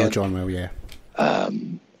other day. I know John well, yeah.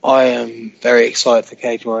 I am very excited for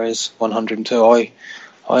Cage Warriors 102.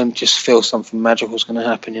 I just feel something magical is going to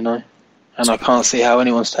happen, you know. And I can't see how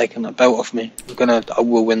anyone's taking that belt off me. I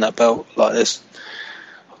will win that belt like this.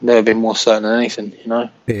 I've never been more certain than anything, you know.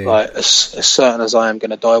 Yeah. Like, as certain as I am going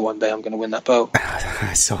to die one day, I'm going to win that belt.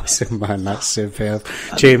 That's awesome, man. That's superb.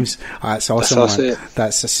 James, that's awesome, man.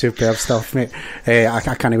 That's superb stuff, mate. I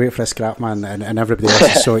can't wait for a scrap, man, and everybody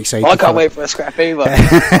else is so excited. I can't wait for a scrap either.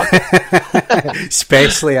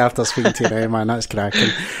 Especially after speaking to you now, man. That's cracking.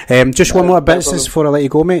 Just one more business before I let you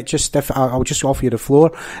go, mate. I'll just offer you the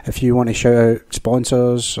floor. If you want to shout out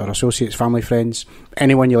sponsors or associates, family, friends,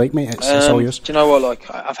 anyone you like, mate, it's all yours. Do you know what? Like,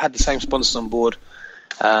 I've had the same sponsors on board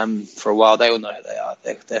for a while. They all know who they are.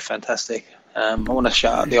 They're fantastic. I want to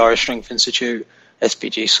shout out the Irish Strength Institute,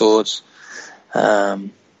 SPG Swords,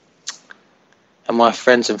 and my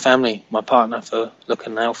friends and family, my partner, for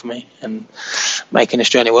looking out for me and making this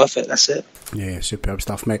journey worth it. That's it. Yeah, superb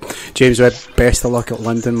stuff, mate. James Webb, best of luck at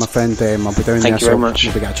London, my friend. I'll be down there. Thank you very much.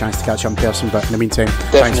 Maybe get a chance to catch up in person, but in the meantime,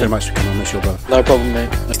 thanks very much for coming on the show, brother. No problem, mate.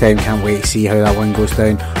 Next time, can't wait to see how that one goes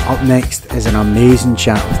down. Up next is an amazing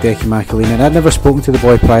chat with Deccy McAleenan. I'd never spoken to the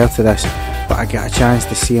boy prior to this, but I got a chance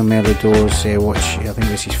to see him early doors, watch, I think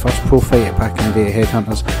it was his first pro fight back in the day at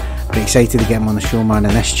Headhunters, But excited to get him on the show, man,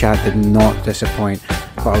 and this chat did not disappoint.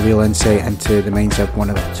 Got a real insight into the minds of one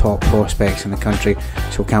of the top prospects in the country,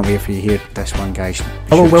 so can't wait for you to hear this one, guys.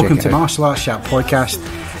 Hello, welcome to Martial Arts Chat Podcast.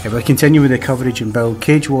 We'll continue with the coverage and build.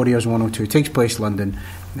 Cage Warriors 102 takes place in London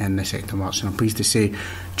in the 2nd of March, and I'm pleased to say,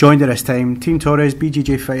 joined at this time, Team Torres,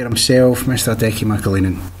 BJJ fighter himself, Mr. Deccy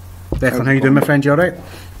McAleenan. Declan, how you doing, my friend? You alright?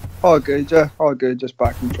 All good, yeah. All good, just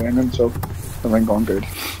back in training, so everything going good.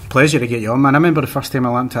 Pleasure to get you on, man. I remember the first time I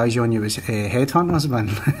learnt to eyes you on you was Headhunters, man.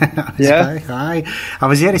 Yeah. Aye. I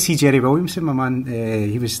was there to see Jerry Williamson, my man.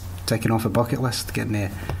 He was ticking off a bucket list, getting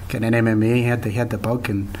an MMA. He had the bug,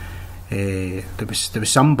 and there was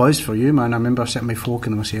some buzz for you, man. I remember sitting with folk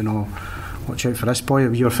and they were saying, "Oh, watch out for this boy."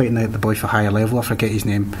 You were fighting the boy for higher level. I forget his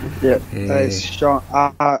name. Yeah, it's Sean,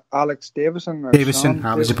 Alex Davison. Davison,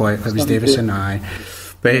 that was the boy. It was Davison. Aye.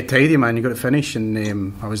 But tidy, man, you got to finish,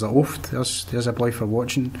 and I was like, "Oh, there's a boy for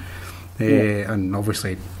watching," and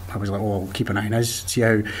obviously I was like, "Oh, I'll keep an eye on his, see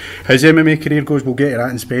how his MMA career goes." We'll get to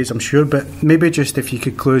that in space, I'm sure. But maybe just if you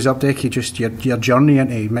could close up, Decky, just your journey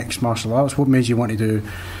into mixed martial arts. What made you want to do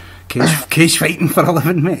cage fighting for a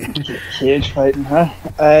living, mate? Cage fighting, huh?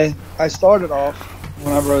 I started off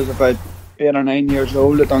whenever I was about 8 or 9 years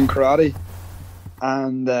old. I done karate,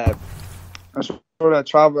 and I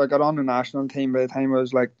traveled. I got on the national team by the time I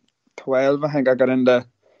was like 12. I think I got into.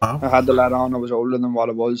 Wow. I had to let on I was older than what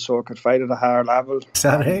I was, so I could fight at a higher level. Is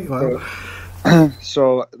that right? Wow.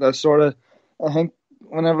 So that's sort of. I think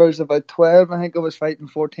whenever I was about 12, I think I was fighting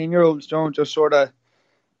 14-year-olds. Just sort of.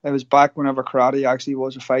 It was back whenever karate actually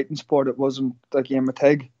was a fighting sport. It wasn't a game of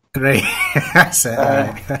tag. Right. That's it.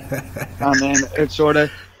 And then it sort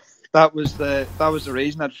of. That was the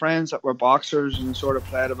reason. I had friends that were boxers and sort of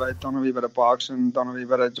played about, done a wee bit of boxing, done a wee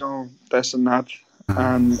bit of this and that.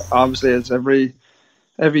 And obviously, as every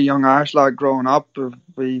young Irish lad growing up,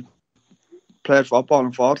 we played football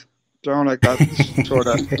and fought. Like that's sort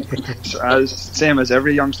of as same as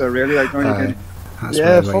every youngster really. Like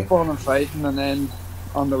football and fighting, and then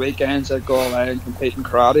on the weekends I'd go away and compete in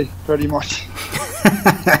karate, pretty much.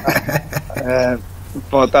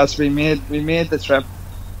 But that's we made the trip.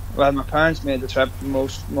 Well, my parents made the trip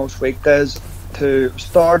most weekdays to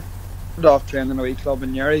start off training in a wee club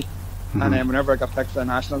in Newry, and then whenever I got picked for the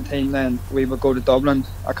national team, then we would go to Dublin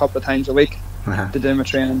a couple of times a week to do my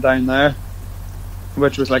training down there,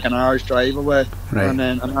 which was like an hour's drive away, and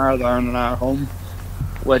then an hour there and an hour home,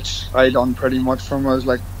 which I done pretty much from I was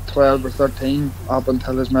like 12 or 13 up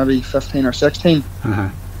until I was maybe 15 or 16.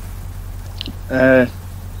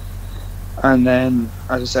 And then,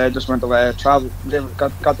 as I said, just went away, traveled,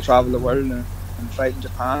 got to travel the world and fight in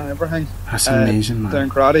Japan and everything. That's amazing, man. Doing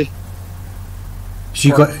karate. So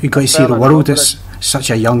you got to see the world at such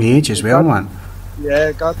a young age as well, man.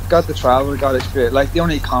 Yeah, got to travel, got to experience. Like the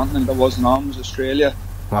only continent that wasn't on was Australia.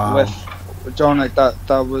 Wow. With John, like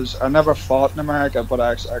that was. I never fought in America, but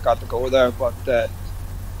I got to go there. But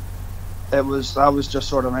that was just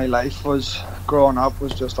sort of my life. Was growing up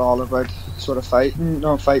was just all about sort of fighting,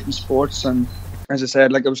 fighting sports. And as I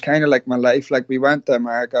said, like it was kind of like my life. Like we went to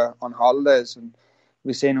America on holidays and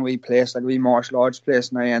we seen a wee place, like a wee martial arts place,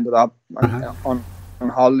 and I ended up on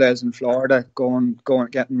holidays in Florida, going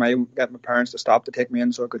getting my parents to stop to take me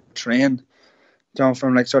in so I could train.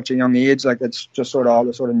 From like such a young age, like it's just sort of all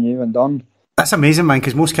I sort of knew and done. That's amazing, man,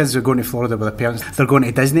 because most kids are going to Florida with their parents. They're going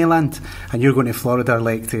to Disneyland, and you're going to Florida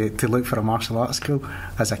like to look for a martial arts school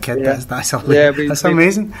as a kid. Yeah. That's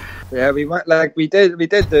amazing. Yeah, we went we did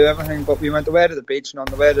do everything, but we went away to the beach, and on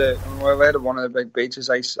the way to one of the big beaches,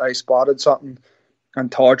 I spotted something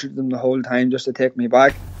and tortured them the whole time just to take me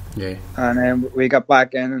back. Yeah. And then we got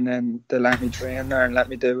back in, and then they let me train there and let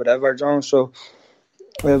me do whatever, So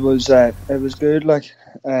it was good, like.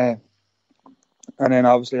 And then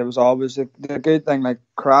obviously it was always the good thing, like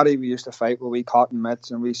karate we used to fight with wee cotton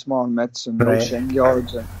mitts and wee small mitts and no shin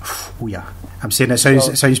guards. Oh yeah, I'm saying it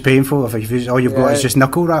sounds painful. If all you've got is just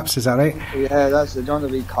knuckle wraps, is that right? Yeah, that's the done the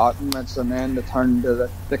wee cotton mitts, and then they turned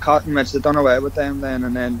the cotton mitts. They done away with them then,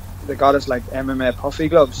 and then they got us like MMA puffy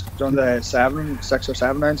gloves, done the 6 or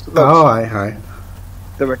 7 ounce gloves. Oh, aye.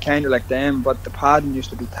 They were kind of like them, but the padding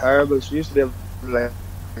used to be terrible. So you used to be able to like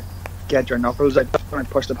get your knuckles, like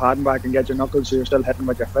push the padding back and get your knuckles so you're still hitting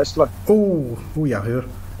with your fist, like. Oh yeah, here.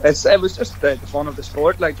 It was just the fun of the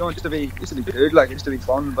sport, like. It used to be good, like. It used to be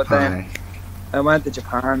fun, but then I went to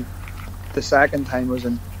Japan. The second time was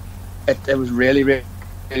it was really,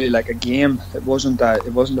 really like a game. It wasn't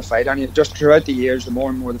a fight. And just throughout the years, the more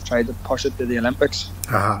and more they've tried to push it to the Olympics.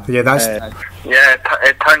 Yeah, that's.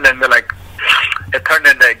 It turned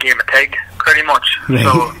into a game of tag, pretty much. Right.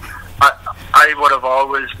 So I would have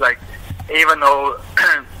always, like, even though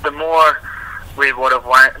the more we would have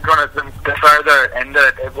went. The further into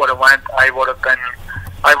it would have went, I would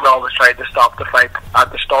always tried to stop the fight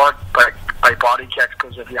at the start by body kicks,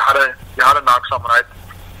 because if you had to knock someone out,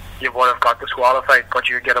 you would have got disqualified, but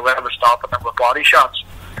you could get away with stopping them with body shots.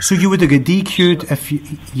 So you would have got DQ'd if you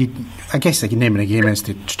I guess the name of the game is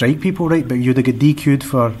to strike people, right? But you'd have got DQ'd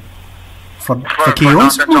for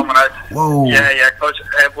KOs? Knocking someone out. Whoa. Yeah, because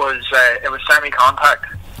it was semi-contact.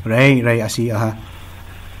 Right, I see,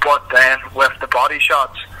 But then with the body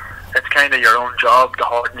shots, it's kind of your own job to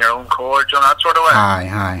harden your own core, you know, that sort of way.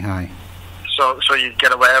 Aye. So you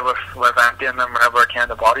get away with emptying them whenever it came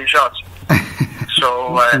to body shots.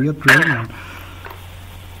 So I'd have been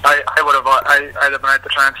out to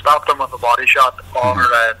try and stop them with a body shot,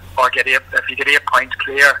 or get 8. If you get 8 points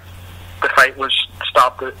clear, the fight was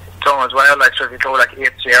stopped as well. Like, so if you go like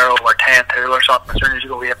 8-0 or 10-2 or something, as soon as you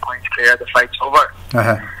go 8 points clear, the fight's over.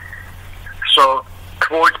 So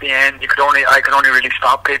towards the end, I could only really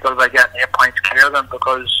stop people by getting 8 points clear of them,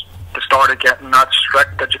 because they started getting that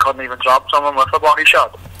strict that you couldn't even drop someone with a body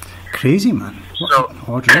shot. Crazy, man. So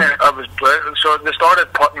I was brutal. So they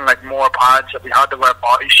started putting like more pads that we had to wear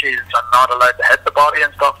body shields and not allowed to hit the body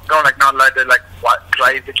and stuff. Not allowed to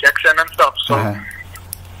drive the kicks in and stuff. So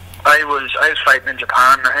I was fighting in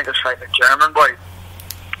Japan. I think I was fighting a German boy.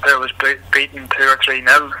 I was beaten 2 or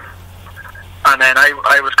 3-0, and then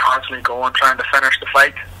I was constantly trying to finish the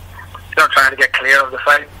fight. Trying to get clear of the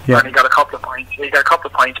fight. Yeah. And he got a couple of points. He got a couple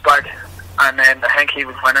of points back, and then I think he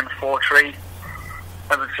was winning 4-3.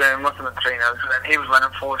 It must have been 3-0. So then he was winning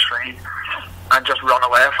 4-3 and just run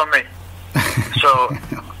away from me. So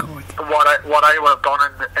what I would have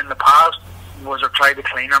done in the past was have tried to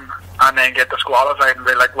clean him and then get disqualified and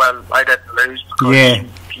be like, well, I didn't lose because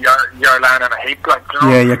you're lying in a heap, like, you know?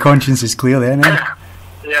 Yeah, your conscience is clear then, eh?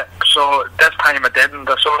 Yeah. So this time I didn't.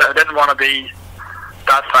 So I didn't want to be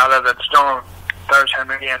that fella that's, you know, there's him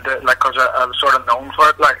again, like, because I was sort of known for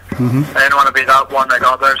it, like. I didn't want to be that one, like,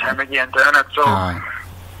 oh, there's him again doing it. So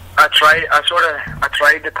I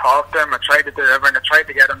tried to talk to him. I tried to do everything. I tried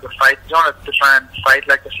to get him to fight. You know, to try and fight,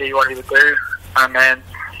 like, to see what he would do. And then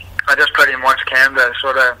I just pretty much came to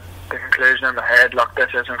sort of the conclusion in my head, look, this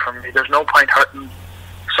isn't for me. There's no point hurting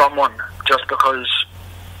someone just because,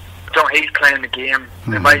 you know, he's playing the game.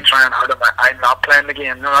 If I try and hurt him, I'm not playing the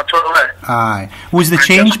game. You know, that's what it is. Aye. Was the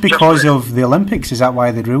change because of the Olympics? Is that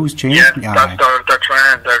why the rules changed? Yeah, they're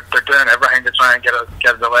trying. They're doing everything to try and get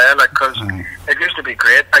it away. Like, because it used to be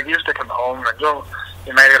great. I used to come home and, you know,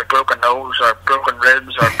 you might get a broken nose or broken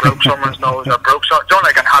ribs or broke someone's nose or broke something. You know,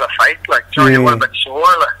 like, and had a fight. Like, you know, you would have been sore.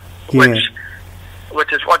 Like,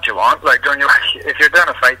 which is what you want. Like, don't you? If you're doing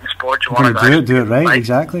a fighting sport, you want to do it right. Fight.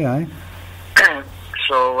 Exactly. Aye.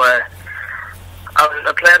 So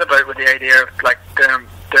I played about with the idea of like doing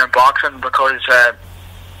boxing, because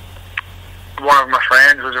one of my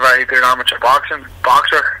friends was a very good amateur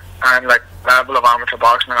boxer, and like the level of amateur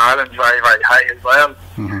boxing in Ireland is very, very high as well.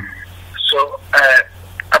 So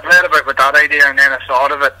I played about with that idea, and then I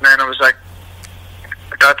thought of it, and then I was like,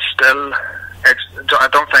 that's still, I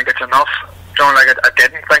don't think it's enough. Like, I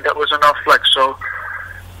didn't think it was enough. Like, so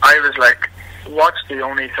I was like, what's the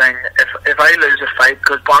only thing, if I lose a fight,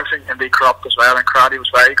 because boxing can be corrupt as well, and karate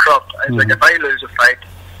was very corrupt. I was like, if I lose a fight,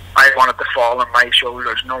 I want it to fall on my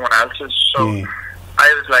shoulders, no one else's. So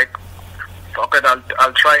I was like, fuck it,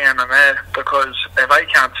 I'll try MMA, because if I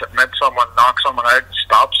can't submit someone, knock someone out,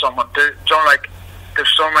 stop someone, like,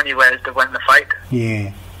 there's so many ways to win the fight.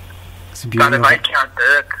 Yeah. That if I can't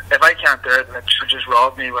do it, it should just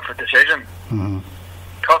rob me with a decision.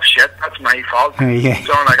 Tough shit, that's my fault. So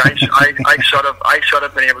like, I should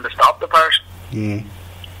have been able to stop the person. Yeah.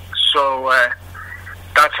 So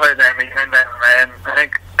that's how then we turned MMA, and I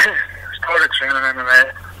think started training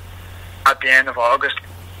MMA at the end of August,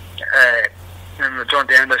 during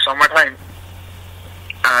the end of summertime,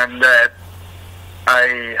 and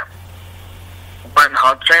I went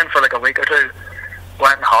and trained for like a week or two,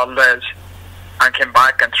 went on holidays, and came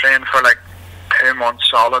back and trained for like 2 months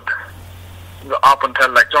solid, up until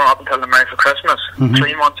the night for Christmas.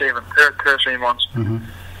 3 months even, 2 or 3 months.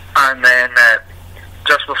 And then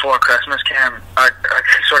just before Christmas came, I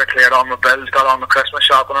sort of cleared all my bills, got all my Christmas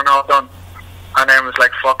shopping and all done, and then was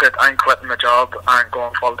like, fuck it, I'm quitting my job and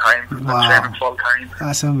going full time. Wow. I'm training full time.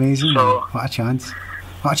 That's amazing. So, what a chance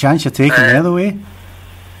you're taking the other way.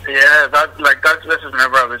 Yeah, this is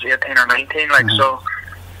whenever I was 18 or 19, like, so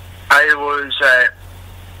I was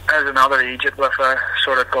another Egypt with a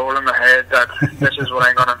sort of goal in my head that this is what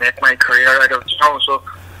I'm going to make my career out of, you know. So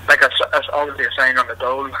like, I obviously assigned on the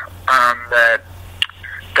dole, and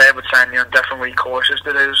they would send you on different wee courses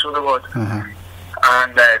to do, so they would.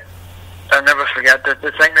 And I'll never forget that.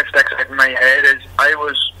 The thing that sticks out in my head is I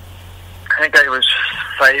think I was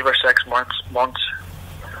 5 or 6 months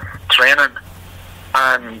training,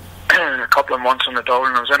 and a couple of months on the dole,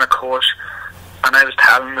 and I was in a course, and I was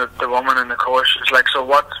telling the woman in the course, it's like, so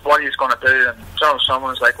what are you going to do? And so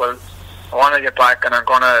someone was like, well, I want to get back, and I'm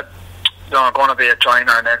going to be a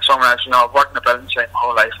joiner. And then someone else, I've worked in the building site my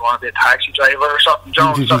whole life, I want to be a taxi driver or something.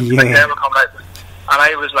 Something yeah. like that will come out. And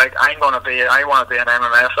I was like, I want to be an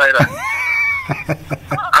MMA fighter.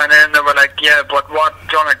 And then they were like, yeah, but what,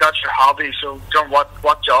 John, like, that's your hobby, so John,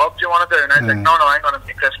 what job do you want to do? And I was like, no, I'm going to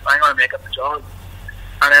make this, I'm going to make it the job.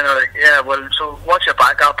 And then they're like, yeah, well, so what's your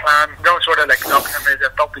backup plan? Sort of like looking at me,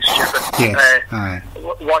 don't be stupid. Yes.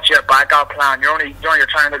 What's your backup plan? You're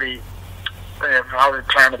trying to be, probably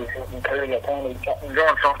trying to be cool, you're trying to go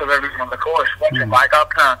in front of everyone on the course. What's your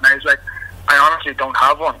backup plan? And I was like, I honestly don't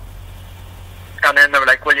have one. And then they were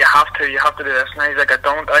like, well, you have to do this. And I was like,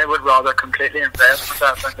 I would rather completely invest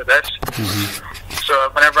myself into this. So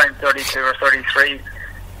whenever I'm 32 or 33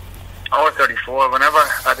 or 34, whenever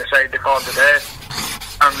I decide to call it a day,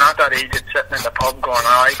 I'm not that easy sitting in the pub going,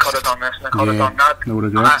 I could have done this and I could have done that. No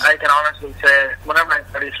regrets. I can honestly say, whenever I'm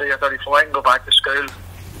 33 or 34, I can go back to school,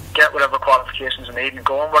 get whatever qualifications I need, and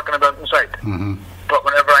go and work on a building site. But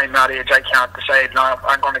whenever I'm that age, I can't decide, no,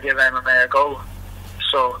 I'm going to give MMA a go.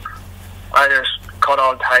 So I just cut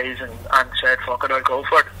all ties and said, fuck it, I'll go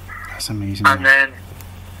for it. That's amazing. And then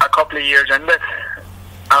a couple of years into it,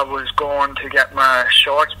 I was going to get my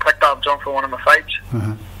shorts picked up for one of my fights.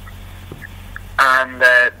 And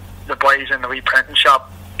the boys in the wee printing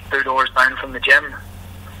shop 2 doors down from the gym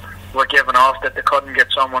were giving off that they couldn't get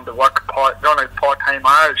someone to work part-time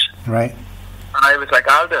hours. Right. And I was like,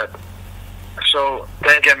 I'll do it. So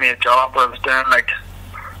they gave me a job where I was doing like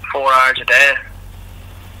 4 hours a day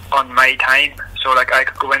on my time. So like I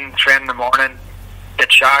could go in, train in the morning,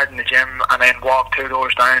 get showered in the gym, and then walk 2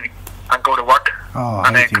 doors down and go to work.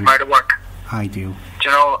 And then come out of work. Ideal. Do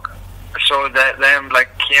you know? So them like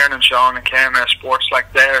Kieran and Sean and KMS Sports,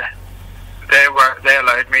 like they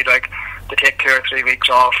allowed me like to take 2 or 3 weeks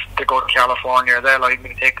off to go to California. They allowed me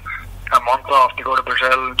to take a month off to go to Brazil.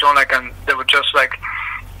 Do you know, like, and they would just like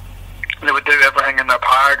they would do everything in their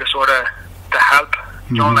power to sort of to help.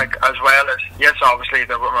 You know, like, as well as, yes, obviously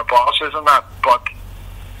they were my bosses and that, but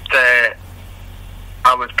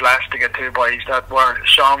I was blessed to get 2 boys that were,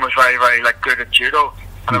 Sean was very, very like good at judo,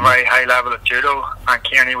 and a very high level at judo, and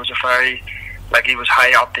Kearney was he was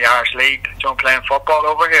high up the Irish League, playing football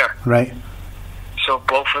over here. Right. So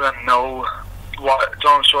both of them know what,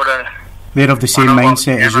 sort of... They're of the same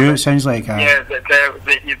mindset as you, it sounds like. Yeah,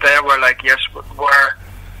 they were like, yes,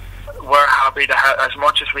 we're happy to help, as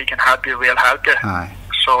much as we can help you, we'll help you. Aye.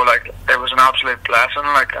 So like, it was an absolute blessing,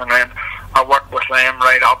 like, and then I worked with them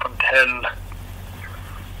right up until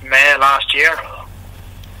May last year.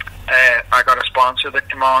 I got a sponsor that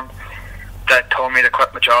came on that told me to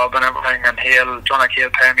quit my job and everything, and he'll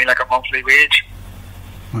pay me like a monthly wage.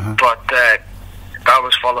 But that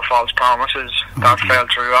was full of false promises. That fell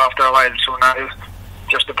through after a while. So now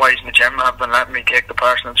just the boys in the gym have been letting me take the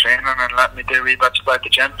personal training and letting me do wee bits about the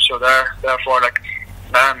gym. So therefore, like,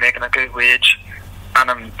 now I'm making a good wage and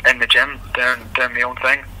I'm in the gym doing my own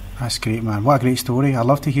thing. That's great, man. What a great story. I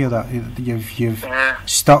love to hear that you've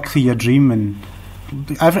stuck to your dream, and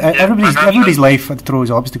everybody's life throws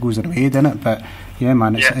obstacles their way, doesn't it? But yeah,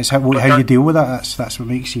 man, it's how you deal with that. That's what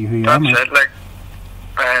makes you who you are, man. That's it,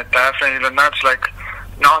 like, definitely, and that's like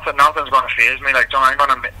nothing's going to faze me. Like, I'm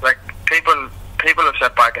going to, like, people have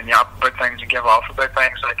sit back and yap about things and give off about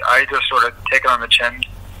things. Like, I just sort of take it on the chin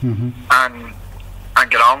and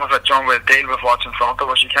get on with it. We'll deal with what's in front of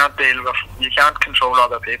us. You can't control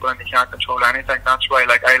other people, and you can't control anything. That's why,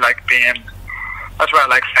 like, I like fighting.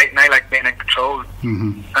 I like being in control,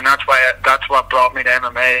 and that's what brought me to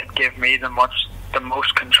MMA. It gave me the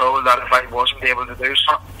most control that if I wasn't able to do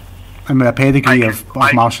something. And with a pedigree of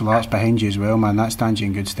martial arts behind you as well, man, that stands you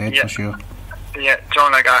in good stead for sure. Yeah,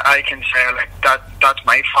 John, like, I can say, like, that's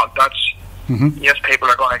my fault. That's yes, people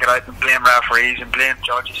are going to get out and blame referees and blame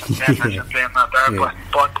judges and blame this and blame that there,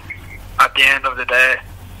 but at the end of the day,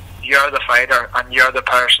 you're the fighter and you're the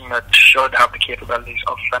person that should have the capabilities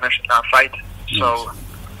of finishing that fight. So,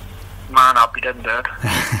 man up, you didn't do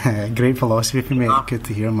it. Great philosophy for me. Good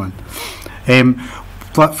to hear, man.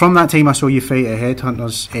 From that time I saw you fight at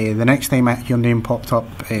Headhunters, the next time your name popped up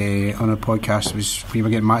on a podcast was we were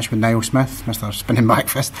getting matched with Niall Smith, Mr. Spinning Back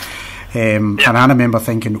Fist. And I remember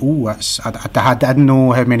thinking, I didn't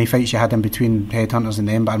know how many fights you had in between Headhunters and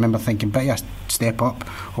them, but I remember thinking, but yeah, step up.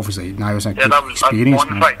 Obviously, Niall's a good experience.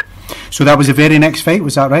 One fight. So that was the very next fight,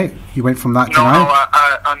 was that right? You went from that to now? No,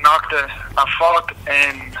 I fought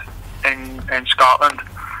in in Scotland.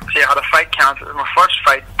 So I had a fight cancelled. My first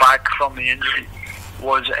fight back from the injury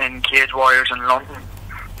was in Cage Warriors in London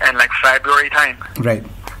in like February time. Right. And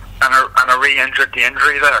I re-injured the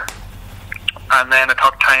injury there. And then I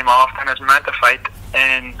took time off, and I was meant to fight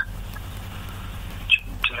in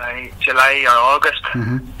July or August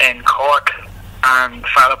in Cork, and the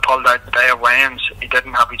fella pulled out the day of weigh-ins. He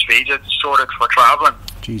didn't have his visa sorted for travelling.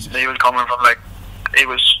 Jesus. He was coming from he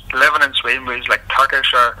was living in Sweden, but he was like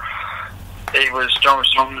Turkish, or he was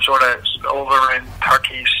some sort of over in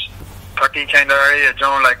Turkey kind of area,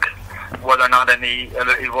 like whether or not he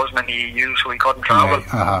wasn't in the EU, so he couldn't travel.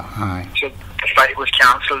 Right. So the fight was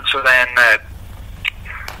cancelled. So then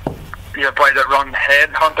your boy that run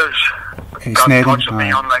Headhunters got in touch with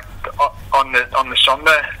me on the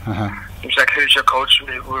Sunday. He was like, "Who's your coach?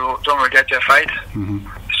 We'll get you a fight."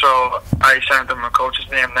 So I sent him my coach's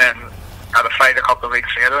name, then had a fight a couple of weeks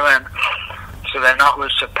later then. So then that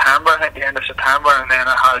was September, I think the end of September, and then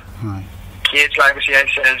I had Cage Legacy. I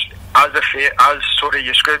says, as sort of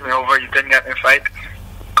you screwed me over, you didn't get me a fight,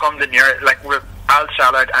 come to Newry, I'll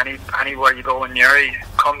sell out anywhere you go in Newry,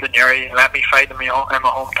 come to Newry and let me fight in my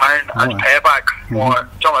hometown as payback,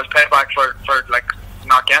 as payback for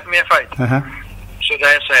not getting me a fight. So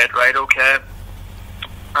they said, right, okay,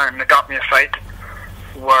 and they got me a fight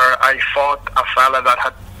where I fought a fella that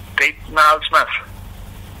had beaten Al Smith.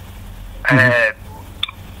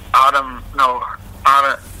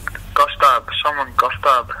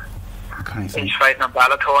 Gustav. He's fighting in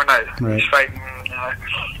Bellator now. Right. He's fighting,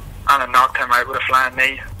 and I knocked him out with a flying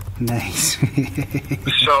knee. Nice.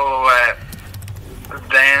 So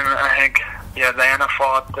then I think, then I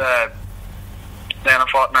fought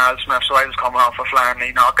Al Smith. So I was coming off a flying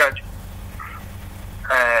knee knockout.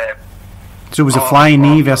 So it was a flying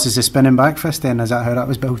knee versus a spinning back fist then? Is that how that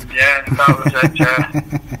was built? Yeah, that was it, yeah.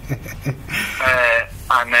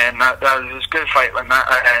 And then that was a good fight with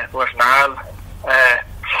Niall.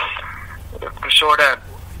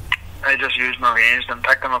 I just used my range and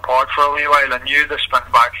picked them apart for a wee while. I knew the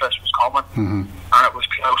spinning back fist was coming, and it was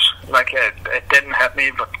close. It didn't hit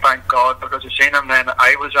me, but thank God, because I seen him then.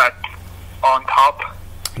 I was on top.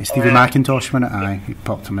 Stevie McIntosh won it, he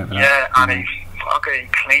popped him out with that. Yeah, and he fucking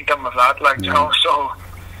cleaned him with that, so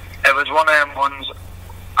it was one of them ones.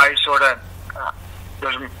 I sort of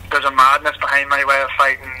there's a madness behind my way of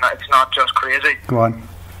fighting. It's not just crazy. Go on.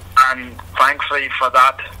 And thankfully for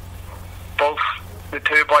that, both the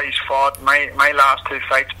two boys fought. My last two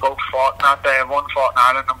fights both fought that day. One fought in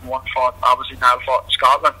Ireland and one fought, obviously Niall fought in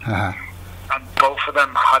Scotland. And both of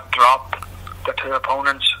them had dropped the two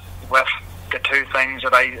opponents with the two things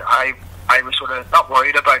that I was sort of not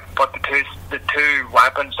worried about, but the two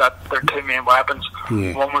weapons, that their two main weapons.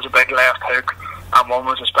 One was a big left hook and one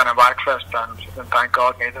was a spinning back fist, and thank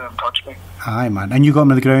God neither of them touched me. Aye, man. And you got him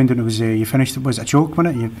to the ground, and it was you finished it. Was it a choke,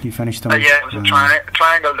 wasn't it? You finished him. Yeah, it was a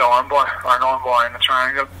triangle to armbar, or an armbar in a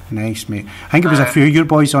triangle. Nice, mate. I think it was a few of your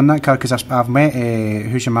boys on that card, because I've met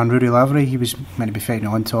who's your man, Rory Lavery. He was meant to be fighting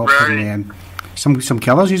on top. Rory. And some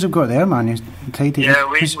killers you've got there, man. Who's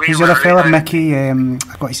there a fella, Mickey? I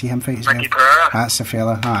got to see him fight as well. Mickey Pereira. That's the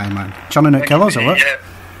fella. Aye, man. Churning out killers, or what?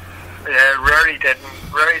 Yeah, Rory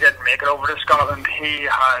didn't make it over to Scotland. He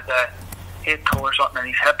had tore something in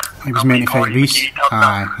his hip. He was meant to fight Rhys.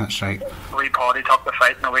 Aye, that's right. Lee Paddy took the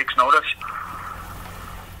fight in a week's notice.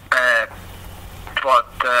 And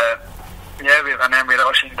then we had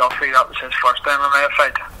Oisin Duffy. That was his first MMA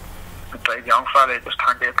fight. The big young fella, he just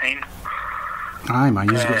turned 18. Aye, man,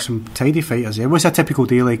 you've got some tidy fighters there. What's a typical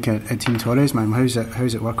day like at Team Torres, man? How's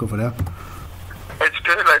it work over there? It's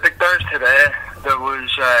good. Like there's today, there was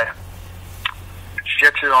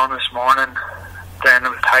jiu-jitsu on this morning, then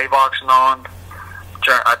there was Thai boxing on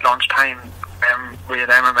at lunchtime, then we had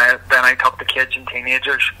MMA, then I took the kids and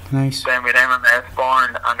teenagers. Nice. Then we had MMA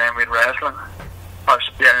sparring, and then we had wrestling.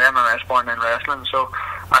 MMA sparring and wrestling. So,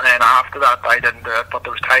 and then after that I didn't do it, but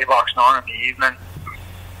there was Thai boxing on in the evening.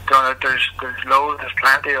 There's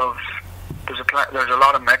plenty of there's a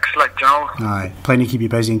lot of mix, Aye, plenty to keep you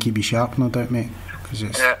busy and keep you sharp, no doubt, mate.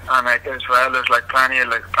 And as well, there's plenty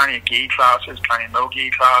of gi classes, plenty of no gi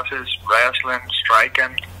classes, wrestling,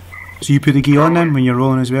 striking. So you put the gi on then when you're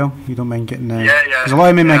rolling as well? You don't mind getting yeah. Because a lot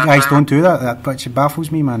of men guys don't do that. But it baffles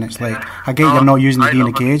me, man. It's like I get you're not using the gi in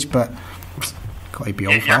a cage, but it's got to be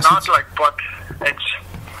all facets. You're not but it's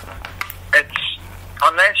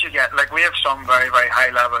unless you get we have some very very high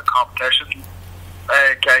level competition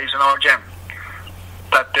guys in our gym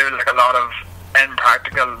that do a lot of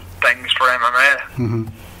impractical things for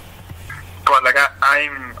MMA. But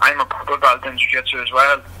I'm a purple belt in jiu-jitsu as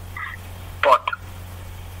well, but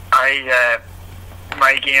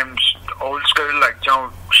my game's old school,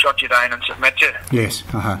 shut you down and submit you. Yes.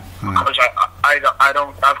 Because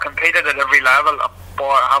I've competed at every level, but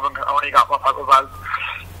I only got my purple belt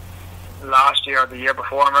last year or the year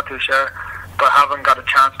before, I'm not too sure, but I haven't got a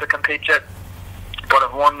chance to compete yet. But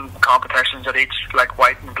I've won competitions at each, like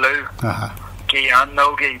white and blue, gi and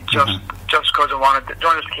no gi, just because I wanted to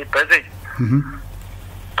just keep busy.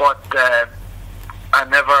 But I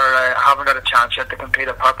haven't got a chance yet to compete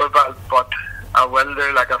at purple belt, but I will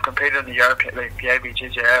do. Like, I've competed in the European, like the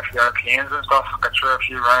IBJJF Europeans and stuff. I got through a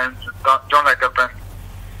few rounds. Don't like I've been.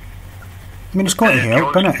 I mean, it's got to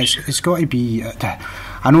help, innit? It's got to be.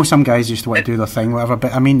 I know some guys just want to do their thing, whatever,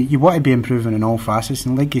 but I mean, you want to be improving in all facets,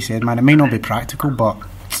 and like you said, man, it may not be practical, but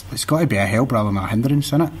it's got to be a help rather than a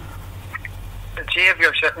hindrance, innit? See, if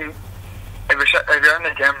you're in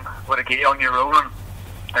the gym with a gi on you rolling,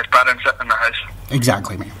 it's better than sitting in the house.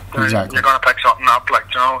 Exactly, mate. Exactly. You're going to pick something up, like,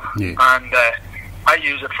 you know. Yeah. And I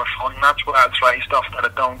use it for fun. That's why I try stuff that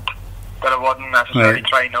I wouldn't necessarily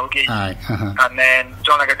try no gi. And then, you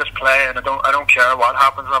know, like, I just play, and I don't care what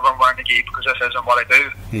happens whenever I'm wearing the gi, because this isn't what I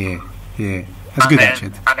do. Yeah. That's good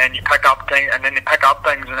attitude. And then you pick up things, and then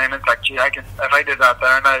it's like, gee, if I did that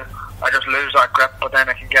there now, I just lose that grip, but then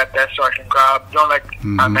I can get this, or I can grab, you know, like,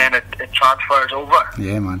 and then it transfers over.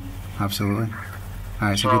 Yeah, man, absolutely.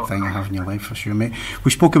 It's a good thing to have in your life, for sure, mate. We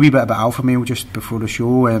spoke a wee bit about Alpha Male just before the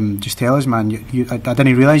show. Just tell us, man. I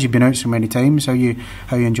didn't realise you've been out so many times. How you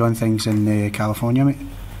enjoying things in California, mate?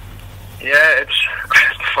 Yeah, the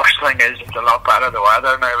first thing is it's a lot better the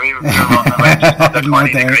weather now. We were running about under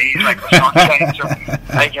 20 degrees, like the sunshine. So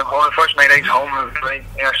I came home the first night I was home, it was really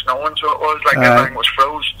snowing, so it was like everything was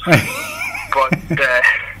froze. But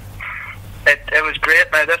it was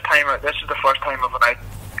great. Now this is the first time I've been out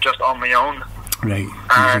just on my own. Right.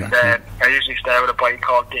 And I usually stay with a boy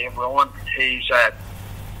called Dave Rowan. He's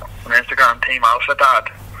on Instagram, Team Alpha Dad.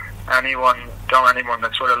 Anyone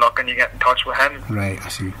that's sort of looking, you get in touch with him. Right, I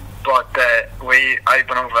see. But I've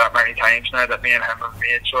been over that many times now that me and him have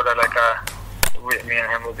made sort of like me and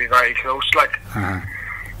him will be very close, like.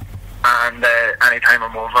 And anytime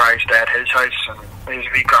I'm over, I stay at his house, and there's a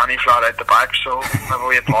wee granny flat out the back, so I have a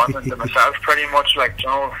wee apartment to myself, pretty much, like, you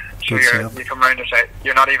know. So you come round and say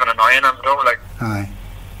you're not even annoying him, you know, like.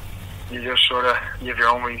 You just sort of you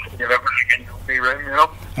have everything in your wee room, you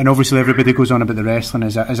know. And obviously everybody goes on about the wrestling.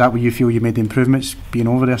 Is that where you feel you made the improvements being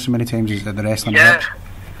over there so many times? Is that the wrestling? Yeah,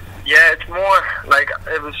 it's more like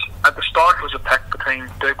it was at the start. Was a pick between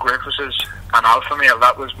Duke Rufus's and Alpha Male.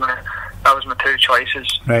 That was my two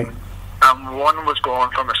choices. Right. And one was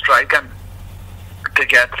going from a striking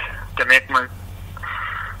to make my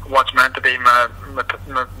what's meant to be my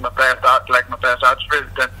best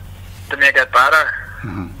attribute to make it better.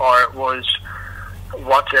 Or it was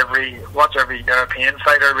what's every European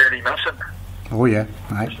fighter really missing. Oh yeah,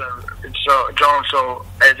 right. So John,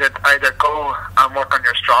 is it either go and work on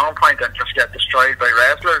your strong point and just get destroyed by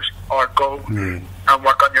wrestlers, or go and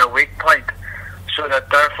work on your weak point, so that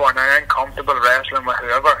therefore now I'm comfortable wrestling with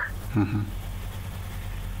whoever.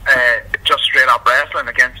 Just straight up wrestling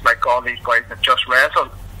against like all these boys that just wrestle,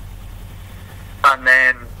 and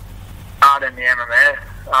then add in the MMA,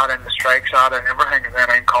 add in the strikes, add in everything, and then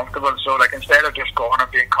I'm comfortable. So like instead of just going and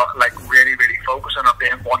being like really focusing on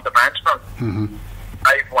being one dimensional,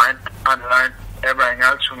 I went and learned everything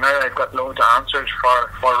else. So now I've got loads of answers for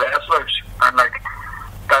wrestlers. And like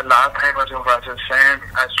that last time I was over, as I was saying,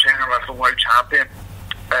 I was training with the world champion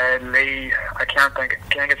Lee. I think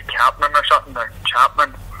it's Chapman or something, or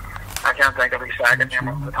Chapman. I can't think of his second name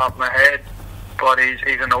off the top of my head, but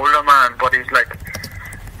he's an older man, but he's like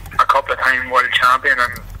a couple of time world champion,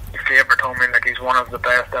 and Faber told me like he's one of the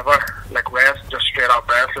best ever, like just straight up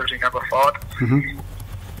wrestlers he never fought.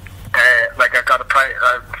 Like I got a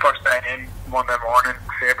first day in Monday morning,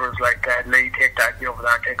 Faber was like, Lee, take Deccy over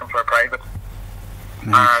there and take him for a private.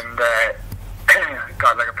 And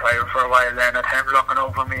got like a private for a while, then at him looking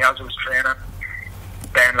over me as I was training.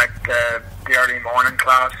 Then like the early morning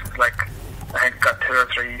class, like I think got 2 or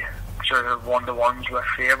 3 sort of one-to-ones with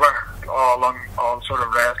Faber, all sort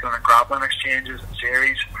of wrestling and grappling exchanges and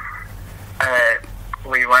series.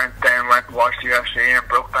 We went and watched the UFC and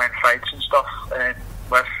broke down fights and stuff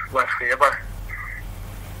with Faber.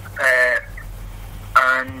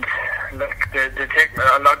 And like they take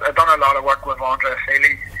a lot. I've done a lot of work with Andre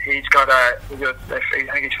Feely. He's got I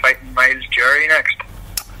think he's fighting Miles Jury next.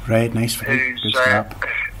 Right, nice fight.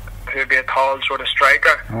 Who'd be a tall sort of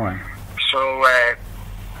striker. Oh, right. So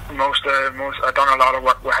most I've done a lot of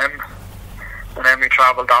work with him, and then we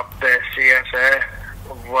travelled up the CSA,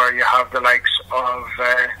 where you have the likes of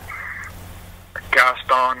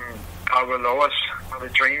Gaston Aguiloas, the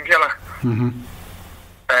Dream Killer.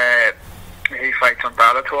 He fights on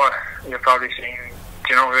Bellator. You've probably seen. Do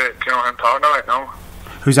you know who I'm talking about? No.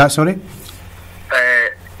 Who's that? Sorry.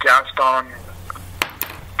 Gaston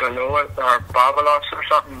Beloit or Babalos or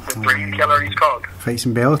something. The Dream Killer, he's called. Fights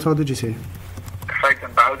in Bellator, did you say? Fights in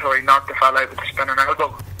Bellator. He knocked the fella out with the spinning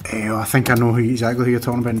elbow. I think I know exactly who you're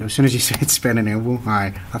talking about. As soon as you said spinning elbow,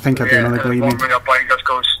 I think I do know the guy you mean. One where your body just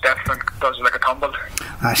goes stiff and does like a tumble.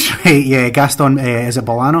 That's right, yeah. Gaston, is it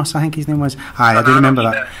Bolanos, I think his name was? Aye, I do remember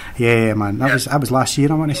that. Yeah, man. That was last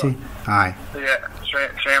year, I want to say. Aye. Yeah,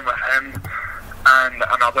 same with him. And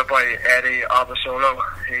another boy, Eddie Abasolo,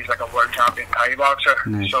 he's like a world champion Thai boxer.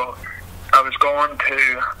 Nice. So I was going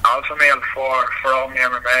to Alpha Male for all my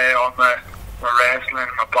MMA, all my wrestling,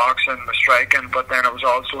 my boxing, my striking, but then I was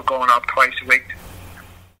also going up twice a week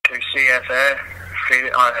to CSA.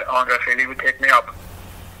 Andre Feely would take me up,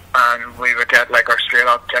 and we would get like our straight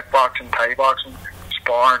up kickboxing, Thai boxing,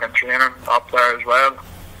 sparring and training up there as well.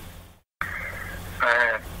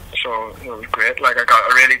 So it was great. Like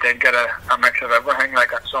I really did get a mix of everything.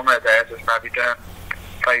 Like on some of the days, it's maybe doing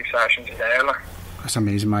 5 sessions a day. Like. That's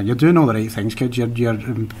amazing, man. You're doing all the right things, kid.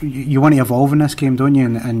 You want to evolve in this game, don't you?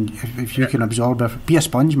 And if you can absorb it, be a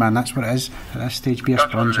sponge, man. That's what it is at this stage. Be a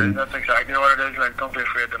sponge. That's exactly what it is. Like, don't be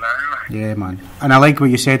afraid to learn. Like. Yeah, man. And I like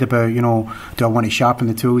what you said about, do I want to sharpen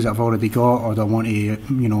the tools that I've already got, or do I want to,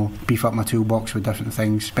 beef up my toolbox with different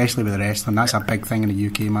things, especially with wrestling. That's a big thing in the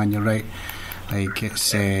UK, man. You're right. Like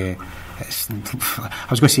it's I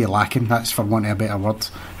was going to say lacking. That's for want of a better word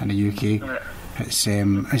in the UK. Yeah. It's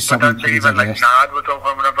something. That's even like Nad was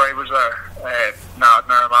over whenever I was there. Nad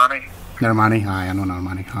Naramani. Naramani, aye, I know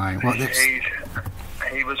Naramani. Aye,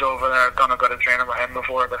 he was over there. I've done a bit of training with him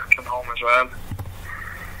before I came home as well.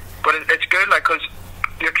 But it's good, like, because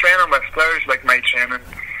you're training with players. Like my training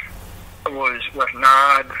was with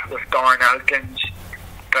Nad, with Darren Elkins,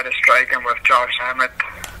 bit of striking with Josh Emmett,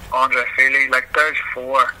 Andre Feely. Like there's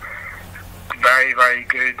 4 very, very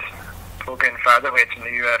good fucking featherweights in the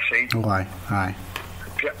UFC. Oh, aye.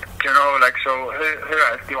 Do you know, like, so who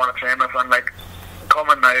else do you want to train with? And like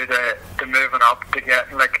coming now to moving up to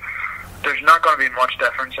getting, like, there's not going to be much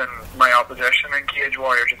difference in my opposition in Cage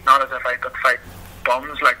Warriors. It's not as if I could fight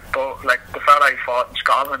bums. Like the fella I fought in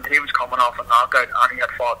Scotland, he was coming off a knockout and he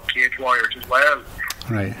had fought Cage Warriors as well.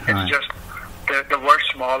 Right. It's just the were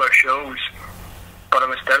smaller shows, but I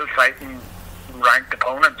was still fighting ranked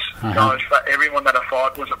opponents. Everyone that I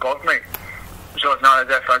fought was above me. So it's not as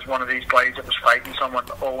if I was one of these boys that was fighting someone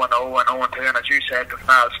 0-0 and 0-2. And as you said with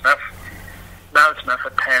Niall Smith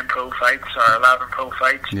had 10 pro fights or 11 pro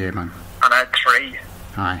fights. Yeah, man. And I had 3.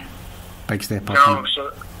 Aye. Big step up.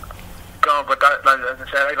 But that, like, as I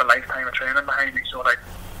said, I have a lifetime of training behind me. So like,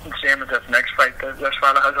 same as this next fight, this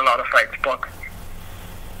fella has a lot of fights, but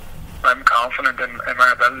I'm confident in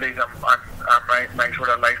my abilities and my sort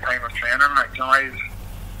of lifetime of training. Like, I've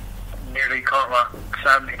nearly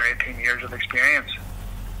 17 or 18 years of experience.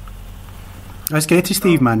 That's great to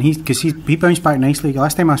Steve, man. He bounced back nicely.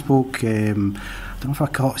 Last time I spoke, I don't know if I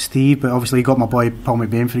caught Steve, but obviously he got my boy Paul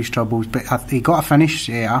McBain for his troubles. But he got a finish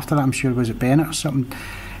after that. I'm sure, was it Bennett or something?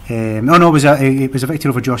 It was a victory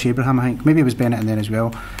over Josh Abraham, I think. Maybe it was Bennett and then as well.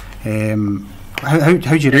 How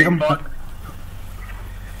do you rate him?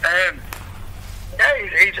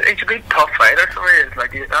 He's a good tough fighter for me. It's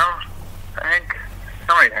like, I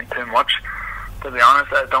don't really think too much, to be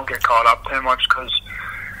honest. I don't get caught up too much because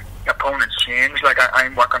opponents change. Like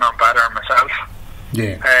I'm working on better myself.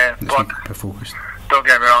 Yeah. But focused. Don't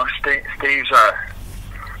get me wrong, Steve's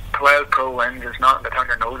 12 pro wins is nothing to turn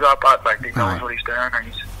your nose up at. Like, he knows what he's doing, and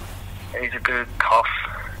he's a good, tough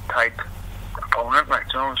type opponent. Like,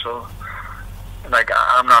 so like,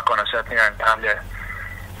 I'm not going to sit here and tell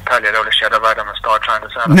you a load of shit about him and start trying to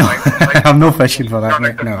sell him. Like, I'm no fishing for that,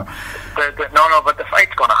 mate. No. But the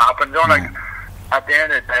fight's going to happen. Like, at the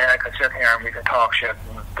end of the day, I could sit here and we could talk shit.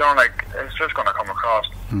 And like, it's just going to come across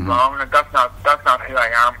wrong. And that's not who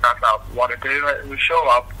I am. That's not what I do. We show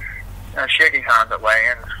up and shake his hand at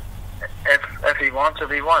weigh-ins. If he wants,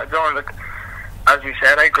 like, as we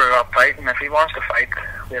said, I grew up fighting. If he wants to fight,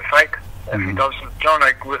 we'll fight. If he doesn't,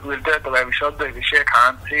 like, we'll do it the way we should do. We shake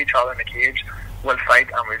hands, see each other in the cage, we'll fight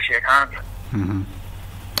and we'll shake hands.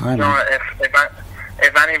 I know.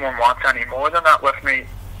 If anyone wants any more than that with me,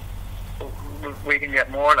 we can get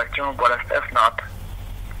more, like, but if not,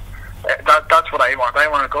 that's what I want. I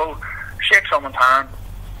want to go shake someone's hand,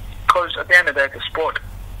 because at the end of the day, it's a sport.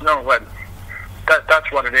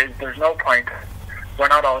 That's what it is. There's no point. We're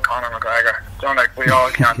not all Conor McGregor. Like, we all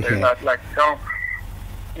can't do that. Like,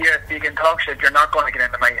 you can talk shit. You're not going to get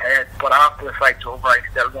into my head. But after the fight's over, I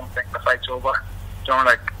still don't think the fight's over.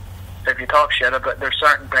 Like, if you talk shit about, there's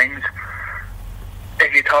certain things.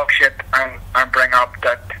 if you talk shit and bring up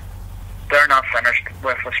that they're not finished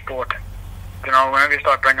with the sport, you know, whenever you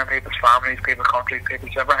start bringing people's families, people's countries,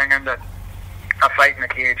 people's everything in, that a fight in a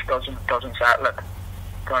cage doesn't settle it.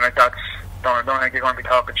 Don't think you're going to be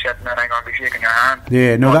talking shit and then I'm going to be shaking your hand.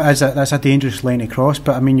 Yeah, no, that's a dangerous line to cross.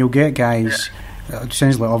 But I mean, you'll get guys. Yeah. It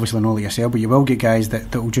sounds like obviously not like yourself, but you will get guys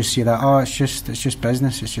that will just say that, oh, it's just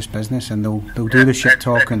business, and they'll do the shit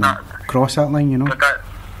talk and cross that line, you know. But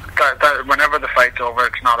that whenever the fight's over,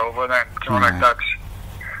 it's not over then. You know, like that's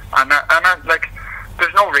and like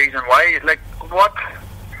there's no reason why. Like what?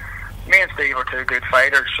 Me and Steve are two good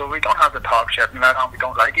fighters, so we don't have to talk shit and let on we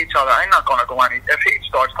don't like each other. I'm not going to go if he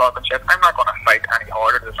starts talking shit, I'm not going to fight any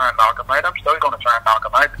harder to try and knock him out. I'm still going to try and knock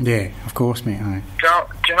him out. Yeah, of course, mate. Aye. Do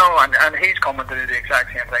you know, and he's coming to do the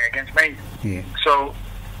exact same thing against me. Yeah. So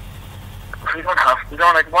we don't have to,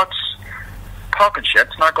 like, what's talking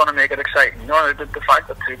shit's not going to make it exciting. You know, the fact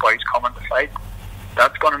that two boys coming to fight,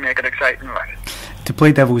 that's going to make it exciting, like. To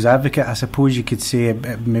play devil's advocate, I suppose you could say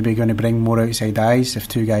it maybe going to bring more outside eyes if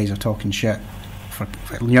two guys are talking shit. For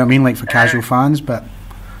you know what I mean, like for casual fans, but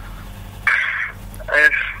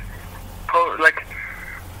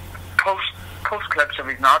post clips of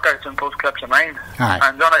his knockouts and post clips of mine. Aye.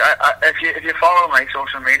 And if you follow my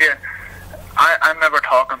social media, I'm never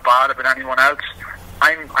talking bad about anyone else.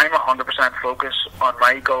 I'm 100% focused on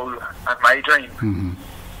my goal and my dream. Mm-hmm.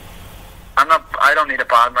 I don't need to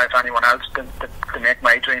badmouth anyone else to make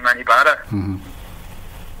my dream any better. Mm-hmm.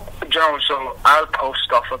 You know, so I'll post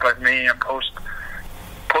stuff about me and post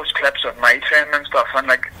clips of my training and stuff. And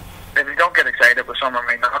like, if you don't get excited with some of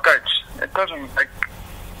my knockouts, it doesn't, like,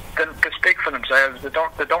 they speak for themselves. They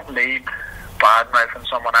don't need badmouthing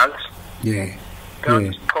someone else. Yeah. They'll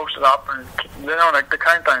just post it up, and you know, like the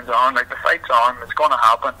countdown's on, like the fight's on. It's going to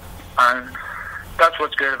happen, and that's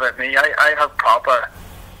what's good about me. I have proper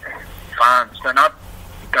fans. They're not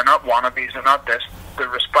wannabes. They're not this. They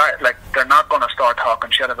respect. Like, they're not going to start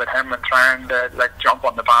talking shit about him and trying to like jump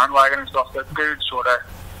on the bandwagon and stuff. The dudes sort of,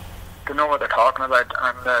 they know what they're talking about,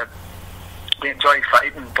 and they enjoy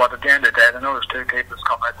fighting. But at the end of the day, they know there's two people that's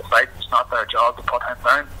coming out to fight. It's not their job to put him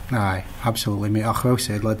down. Aye, absolutely, mate. Oh, well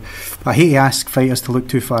said, lad. I hate to ask fighters to look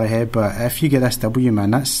too far ahead, but if you get this W,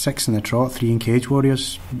 man, that's 6 in the trot, 3 in Cage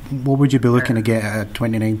Warriors. What would you be looking to get at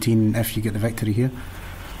 2019 if you get the victory here?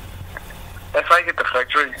 If I get the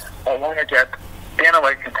victory, I want to get Dana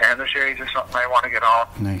White Contender Series is something I want to get on.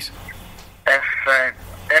 Nice.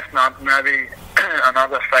 If not, maybe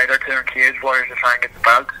another fight or two in Cage Warriors to try and get the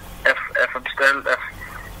belt.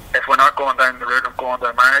 If we're not going down the route of going to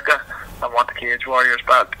America, I want the Cage Warriors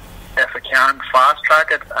belt. If I can fast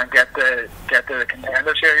track it and get the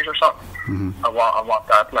Contender Series or something, mm-hmm. I want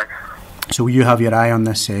that. Like. So will you have your eye on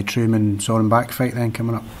this Truman Sorenbach fight then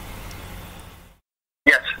coming up?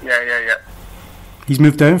 Yes, yeah. He's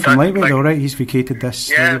moved down from lightweight, though, right? He's vacated this.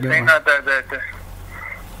 Yeah, I've seen that.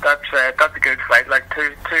 That's a good fight. Like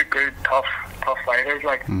two good tough fighters.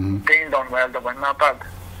 Like mm-hmm. Dean done well to win that belt.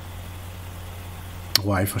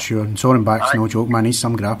 Why, for sure. And Sorenbach's no joke, man. He's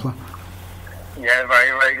some grappler. Yeah,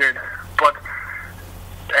 very, very good. But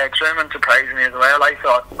Truman surprised me as well. I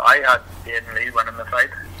thought I had Aidan Lee winning the fight.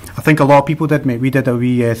 I think a lot of people did, mate. We did a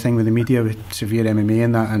wee thing with the media with Severe MMA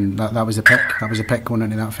and that was the pick. That was the pick going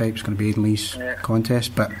into that fight. It was going to be Aidan Lee's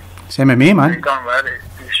contest, but it's MMA, man. He's done well.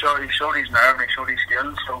 He showed his nerve and he showed his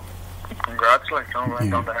skills, so congrats, like, well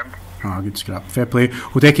done to him. Oh, good scrap. Fair play.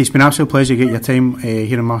 Well, Deccy, it's been an absolute pleasure to get your time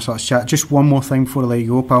here in Martial Arts Chat. Just one more thing before I let you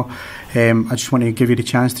go, pal. I just want to give you the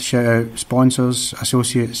chance to shout out sponsors,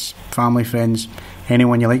 associates, family, friends,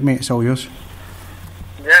 anyone you like, mate. It's all yours.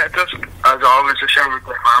 Yeah, just as always, a shout out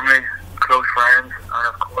to family, close friends, and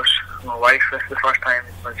of course my wife. It's the first time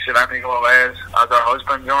she let me go away as her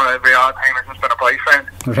husband. You know, every other time it's just been a boyfriend.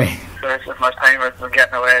 Right. So it's the first time I've been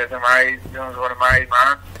getting away as a married, you know, as a married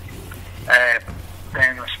man.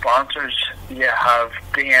 Then the sponsors, you have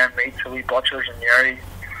DM Meats, the wee butchers in Newry,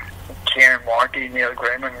 Kieran Markey, Neil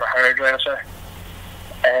Grayman, the hairdresser.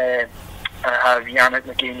 I have Yannick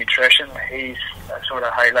McGee Nutrition. He's a sort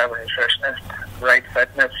of high-level nutritionist. Right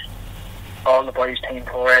Fitness, all the boys, Team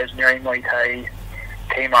Torres, Newry Muay Thai,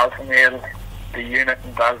 Team Alpha Male, the unit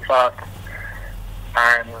in Belfast,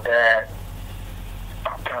 and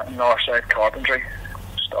North South Carpentry.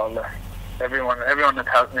 Just all everyone that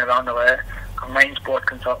helped me along the way. Main Sport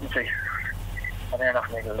Consultancy. I don't have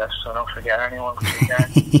to make a list, so don't forget anyone.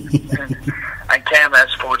 And KMS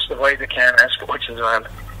Sports, the boys at KMS Sports as well.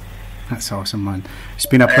 That's awesome, man. It's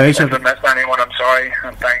been a pleasure. If I missed anyone, I'm sorry.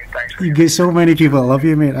 And thanks. You get so many people that love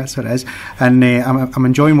you, mate. That's what it is. And I'm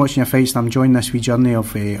enjoying watching your fights, and I'm enjoying this wee journey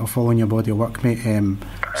of following your body of work, mate.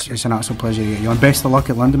 It's an absolute pleasure to get you on. Best of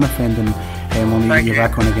luck at London, my friend, and and we'll need Thank you you.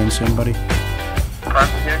 back on again soon, buddy.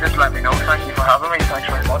 Yeah, just let me know. Thank you for having me. Thanks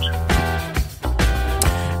very much.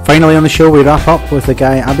 Finally on the show, we wrap up with the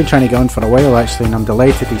guy I've been trying to get on for a while actually, and I'm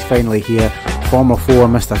delighted he's finally here. Former foe,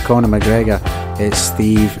 Mr. Conor McGregor. It's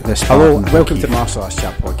Steve the Spartan. Hello, welcome to the Martial Arts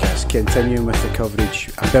Chat podcast. Continuing with the coverage.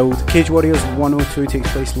 A build. Cage Warriors 102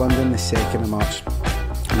 takes place in London the 2nd of March.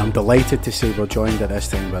 And I'm delighted to say we're joined at this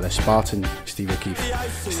time by the Spartan, Steve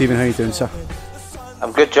O'Keefe. Stephen, how are you doing, sir?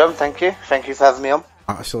 I'm good, John, thank you. Thank you for having me on.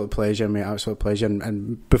 Absolute pleasure, mate. Absolute pleasure.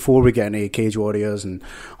 And before we get into Cage Warriors and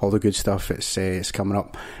all the good stuff, it's coming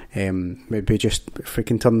up. Maybe just if we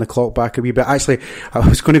can turn the clock back a wee bit. Actually, I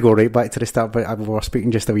was going to go right back to the start, but we were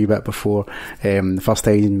speaking just a wee bit before. The first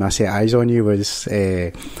time I set eyes on you was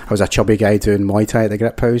I was a chubby guy doing Muay Thai at the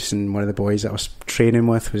Grip House, and one of the boys that I was training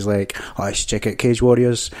with was like, "Oh, I should check out Cage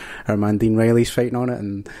Warriors. Our man Dean Riley's fighting on it,"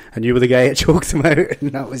 and you were the guy that choked him out,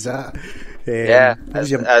 and that was that. Yeah,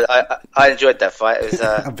 I enjoyed that fight. It was,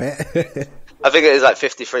 I bet. I think it was like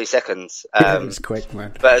 53 seconds. It was quick,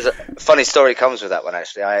 man. But a funny story comes with that one,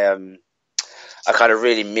 actually. I kind of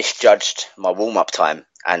really misjudged my warm-up time,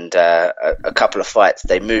 and a couple of fights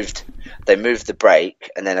they moved the break,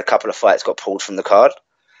 and then a couple of fights got pulled from the card.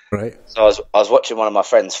 Right. So I was watching one of my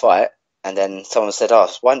friends fight, and then someone said, "Oh,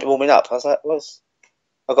 why aren't you warming up?" I was like, "Well,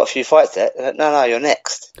 I've got a few fights there." Like, no, you're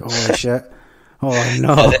next. Holy shit. Oh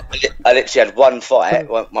no! I literally had one fight.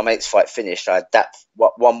 When my mate's fight finished, I had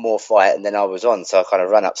one more fight, and then I was on. So I kind of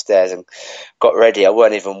ran upstairs and got ready. I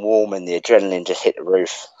weren't even warm, and the adrenaline just hit the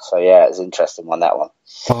roof. So yeah, it was an interesting one, that one.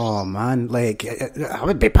 Oh man, like I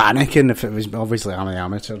would be panicking if it was. Obviously, I'm an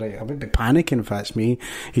amateur, right? I would be panicking if that's me.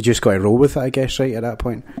 You just got to roll with it, I guess, right at that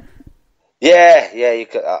point. Yeah.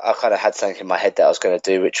 I kind of had something in my head that I was going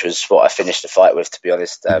to do, which was what I finished the fight with. To be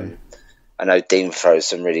honest. I know Dean throws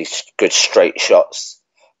some really good straight shots,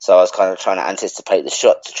 so I was kind of trying to anticipate the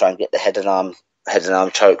shot to try and get the head and arm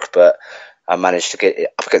choke, but I managed to get it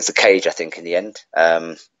up against the cage, I think, in the end,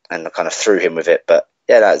 and I kind of threw him with it. But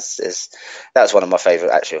yeah, that's one of my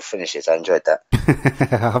favourite actual finishes. I enjoyed that.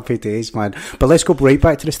 Happy days, man. But let's go right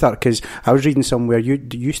back to the start, because I was reading somewhere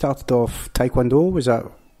you started off Taekwondo. Was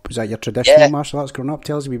that your traditional martial arts growing up?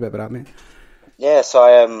 Tell us a wee bit about that, mate. Yeah, so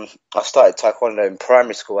I started Taekwondo in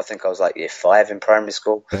primary school. I think I was like year 5 in primary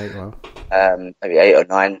school. Right, well. Maybe 8 or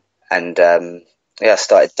 9. And I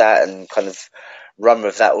started that and kind of run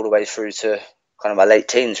with that all the way through to kind of my late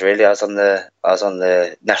teens, really. I was on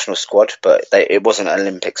the national squad, but it wasn't an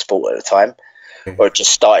Olympic sport at the time, or it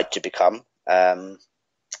just started to become. And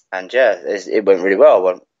yeah, it went really well.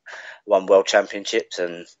 I won world championships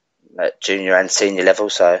and at junior and senior level,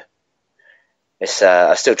 so it's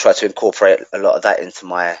I still try to incorporate a lot of that into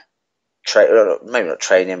my maybe not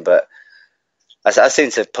training, but I seem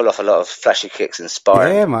to pull off a lot of flashy kicks and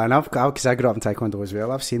sparring. Yeah, man, because I grew up in Taekwondo as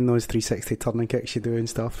well. I've seen those 360 turning kicks you do and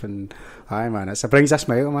stuff, and man, it brings a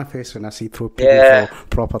smile on my face when I see people for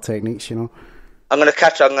proper techniques, you know. I'm gonna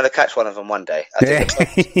catch one of them one day. I think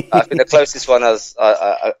the closest one I was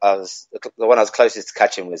the one I was closest to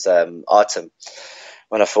catching was Artem.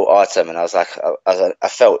 When I fought Artem, and I was like, I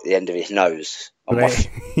felt the end of his nose. Right.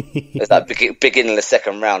 It was that beginning of the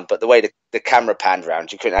second round, but the way the camera panned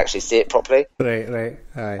round, you couldn't actually see it properly. Right.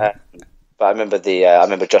 But I remember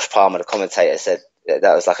Josh Palmer, the commentator, said that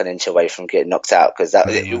was like an inch away from getting knocked out, because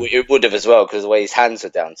it would have as well, because the way his hands were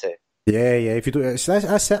down too. Yeah. If you do,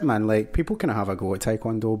 that's it, man. Like, people can have a go at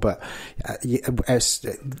Taekwondo, but it's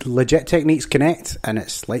legit techniques connect, and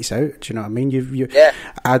it's lights out. Do you know what I mean?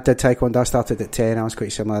 I did Taekwondo. I started at 10. I was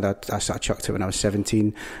quite similar. I sort of chucked it when I was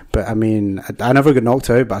 17. But I mean, I never got knocked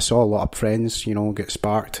out, but I saw a lot of friends, get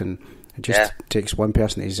sparked, and it just takes one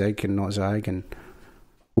person to zig and not zag. And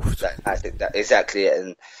I think that exactly it.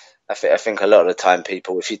 And I think a lot of the time,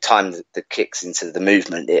 people, if you time the kicks into the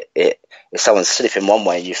movement, if someone's slipping one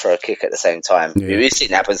way and you throw a kick at the same time, we've seen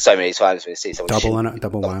it happen so many times. We see someone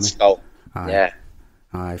double whammy.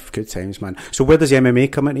 Aye, good times, man. So where does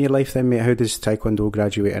MMA come into your life then, mate? How does Taekwondo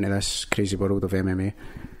graduate into this crazy world of MMA?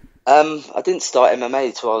 I didn't start MMA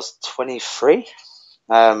until I was 23.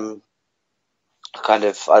 I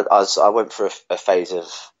went through a phase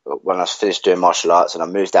of when I finished doing martial arts, and I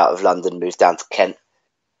moved out of London, moved down to Kent.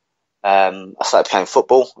 I started playing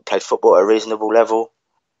football. I played football at a reasonable level,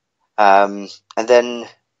 and then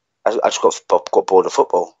I just got bored of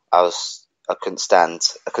football. I couldn't stand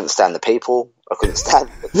the people. I couldn't stand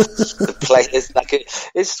the players. Like it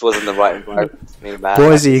just wasn't the right environment for me, man. What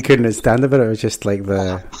was it you couldn't stand about it? It was just like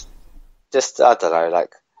I don't know,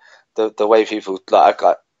 like the way people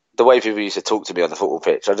the the way people used to talk to me on the football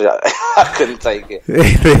pitch, I couldn't take it.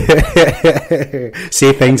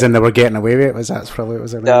 Say things and they were getting away with it. That's probably what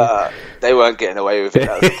was it? No, they weren't getting away with it.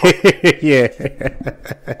 That was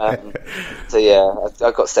the so yeah,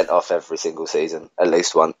 I got sent off every single season at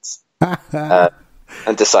least once,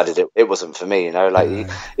 and decided it wasn't for me. You know, like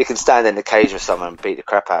you can stand in the cage with someone and beat the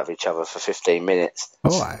crap out of each other for 15 minutes,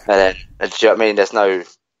 and then do you know what I mean? There's no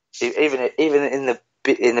even in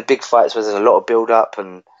the big fights where there's a lot of build up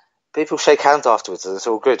and people shake hands afterwards and it's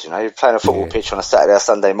all good, you know. You're playing a football pitch on a Saturday or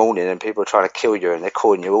Sunday morning and people are trying to kill you and they're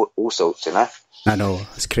calling you all sorts, you know. I know,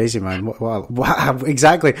 it's crazy, man. What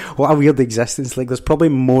exactly? What a weird existence. Like, there's probably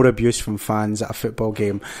more abuse from fans at a football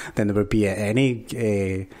game than there would be at any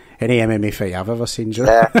MMA fight I've ever seen. So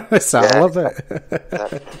I love it.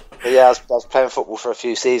 I was playing football for a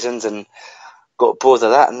few seasons and got bored of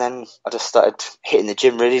that, and then I just started hitting the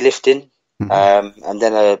gym, really lifting. And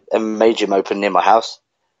then a main gym opened near my house.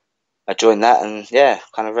 I joined that, and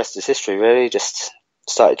kind of rest is history, really. Just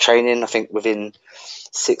started training. I think within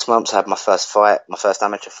 6 months I had my first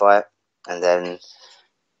amateur fight, and then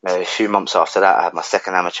a few months after that I had my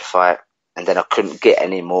second amateur fight, and then I couldn't get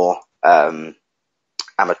any more amateur.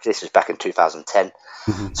 This was back in 2010,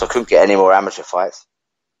 so I couldn't get any more amateur fights.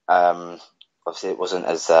 Obviously it wasn't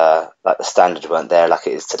as like the standards weren't there like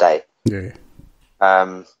it is today.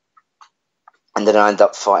 And then I ended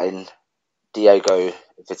up fighting Diego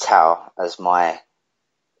Vital as my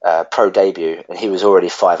pro debut, and he was already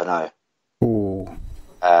 5-0.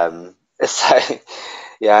 So I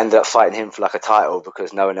ended up fighting him for like a title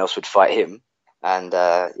because no one else would fight him, and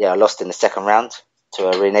I lost in the second round to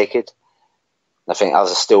a rear naked. I think I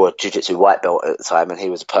was still a jiu-jitsu white belt at the time, and he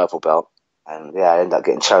was a purple belt, and I ended up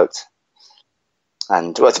getting choked.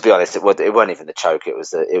 And well, to be honest, it wasn't even the choke. It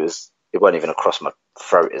wasn't even across my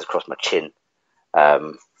throat. It was across my chin.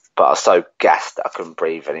 But I was so gassed that I couldn't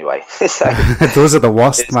breathe anyway. Those are the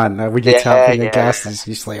worst, man. When you tap and you're gassed, it's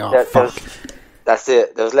just like, fuck. That's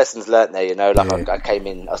it. There was lessons learnt there, you know. Like I came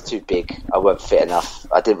in, I was too big. I weren't fit enough.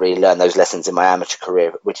 I didn't really learn those lessons in my amateur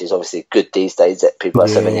career, which is obviously good these days that people have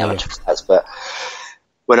so many amateur fights. But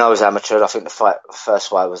when I was amateur, I think the first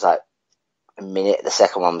fight was like a minute. The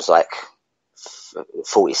second one was like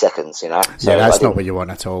 40 seconds, you know. So that's not what you want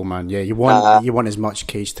at all, man. You want as much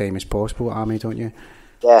cage time as possible at Army, don't you?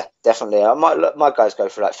 Yeah, definitely. My guys go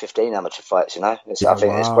for like 15 amateur fights, you know. I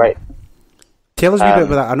think it's great. Tell us a wee bit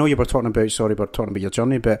about that. I know we're talking about your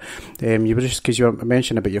journey, but you were just, because you were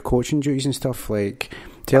mentioning about your coaching duties and stuff, like,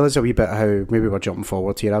 tell us a wee bit how, maybe we're jumping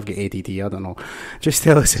forward here, I've got ADD, I don't know. Just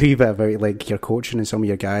tell us a wee bit about like your coaching and some of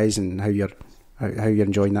your guys and how you're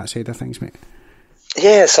enjoying that side of things, mate.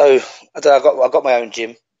 Yeah, so I got my own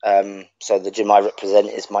gym. So the gym I represent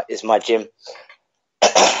is my gym.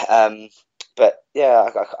 But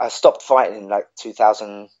I stopped fighting in like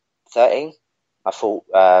 2013. I fought.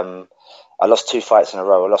 I lost 2 fights in a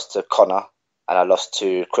row. I lost to Connor and I lost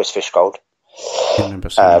to Chris Fishgold.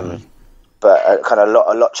 But kind of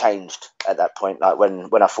a lot changed at that point. Like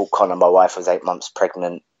when I fought Connor, my wife was 8 months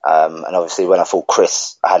pregnant, and obviously when I fought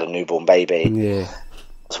Chris, I had a newborn baby. I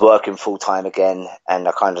was working full time again, and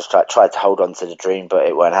I kind of tried to hold on to the dream, but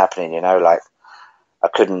it weren't happening. You know, like I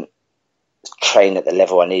couldn't train at the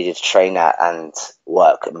level I needed to train at and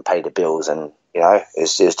work and pay the bills, and you know it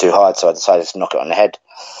was too hard. So I decided to knock it on the head.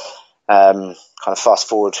 Kind of fast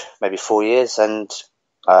forward maybe 4 years, and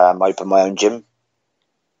I opened my own gym,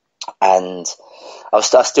 and I've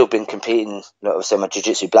still been competing. Obviously, I'm a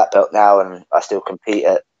jiu-jitsu black belt now, and I still compete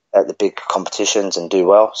at the big competitions and do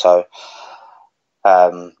well. So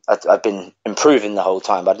I've been improving the whole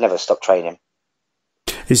time, but I'd never stopped training.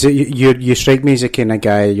 Is it you strike me as a kind of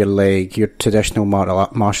guy? You're like your traditional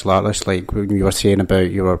martial artist, like when you were saying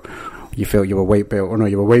about you felt you were white belt, or no,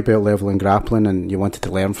 you were white belt level in grappling, and you wanted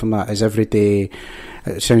to learn from that. Is every day?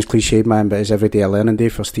 It sounds cliched, man, but is every day a learning day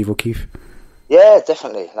for Steve O'Keefe? Yeah,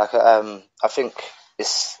 definitely. Like I think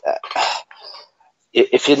it's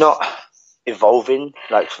if you're not evolving,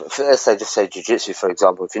 like let's say jiu-jitsu for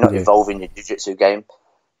example, if you're not evolving your jiu-jitsu game,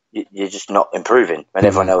 you're just not improving when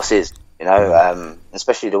everyone else is. You know,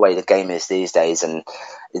 especially the way the game is these days, and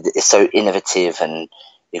it's so innovative, and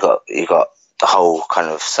you got the whole kind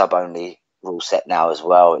of sub-only rule set now as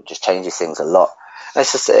well. It just changes things a lot. And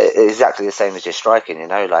it's just exactly the same as your striking, you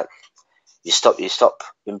know, like you stop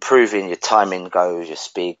improving, your timing goes, your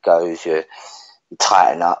speed goes, you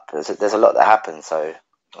tighten up. There's a lot that happens. So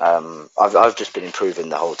I've just been improving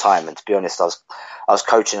the whole time. And to be honest, I was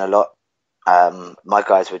coaching a lot. My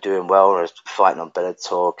guys were doing well. I was fighting on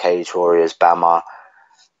Bellator, Cage Warriors, Bama.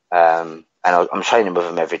 And I'm training with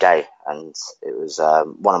them every day. And it was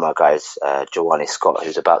one of my guys, Joanny Scott,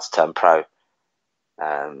 who's about to turn pro.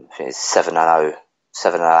 I think it's 7-0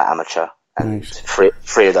 amateur, and Nice.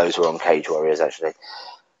 three of those were on Cage Warriors actually.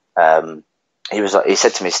 He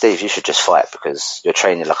said to me, Steve, you should just fight because you're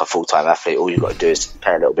training like a full-time athlete. All you've got to do is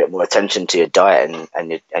pay a little bit more attention to your diet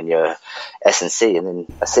and your S&C, and then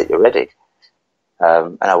that's it, you're ready.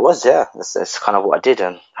 And I was, yeah. That's kind of what I did,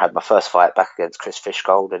 and had my first fight back against Chris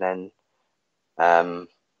Fishgold, and then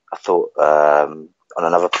I fought on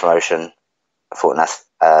another promotion. I fought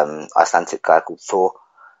an Icelandic guy called Thor,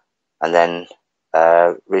 and then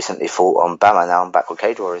recently fought on BAMMA. Now I'm back with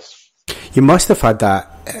Cage Warriors. You must have had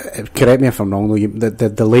that, correct me if I'm wrong though,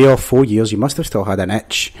 the layoff 4 years, you must have still had an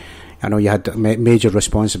itch. I know you had major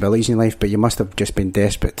responsibilities in life, but you must have just been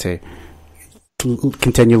desperate to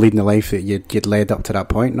continue leading the life that you'd led up to that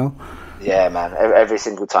point, no? Yeah, man. Every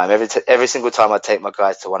single time, every single time I take my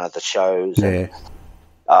guys to one of the shows, yeah,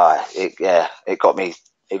 it got me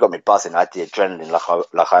buzzing. I had the adrenaline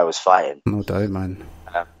like I was fighting. No doubt, man.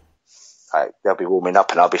 They'll be warming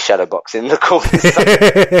up and I'll be shadowboxing the corners.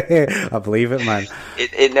 I believe it, man.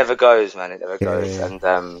 It never goes, man. It never goes.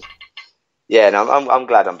 Yeah. And I'm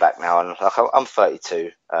glad I'm back now. And like I'm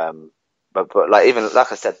 32. But like even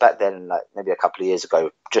like I said back then, like maybe a couple of years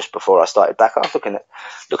ago, just before I started back, I was looking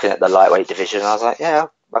at the lightweight division. And I was like, yeah,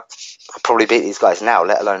 I could probably beat these guys now,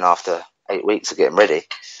 let alone after 8 weeks of getting ready.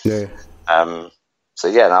 Yeah. So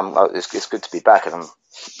yeah, it's good to be back, and I'm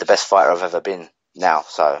the best fighter I've ever been now.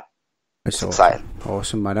 So. It's exciting.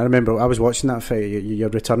 Awesome, man. I remember I was watching that fight, your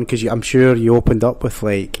return, because I'm sure you opened up with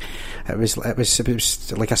like it was like a spinning.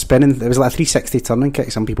 It was like a 360 turning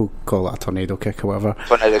kick. Some people call it a tornado kick or whatever.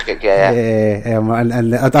 Tornado kick, yeah.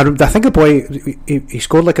 And I think the boy he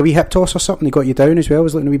scored like a wee hip toss or something. He got you down as well. It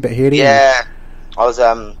was looking a wee bit hairy. Yeah, I was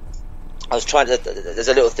trying to. There's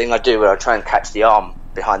a little thing I do where I try and catch the arm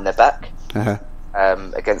behind their back. Uh-huh.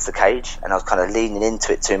 Against the cage, and I was kind of leaning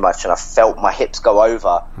into it too much, and I felt my hips go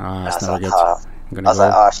over. I was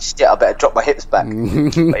like, oh shit, I better drop my hips back.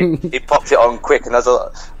 he popped it on quick, and I was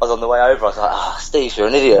on the way over. I was like, Steve, you're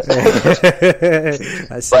an idiot.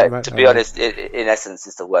 But to be honest, in essence,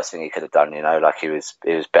 it's the worst thing he could have done. You know, like he was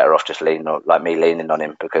better off just leaning on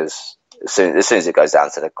him, because as soon as it goes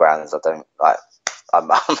down to the grounds, I'm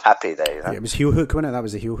happy there. You know? Yeah, it was heel hook, wasn't it? That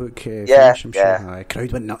was the heel hook finish, I'm sure.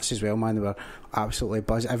 Crowd went nuts as well, man. They were absolutely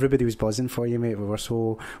buzzing. Everybody was buzzing for you, mate. We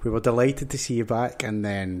were delighted to see you back, and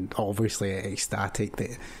then obviously ecstatic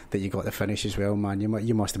that you got the finish as well, man.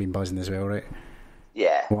 You must have been buzzing as well, right?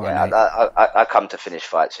 Yeah, I come to finish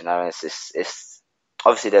fights, you know. It's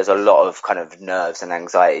obviously there's a lot of kind of nerves and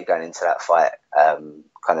anxiety going into that fight,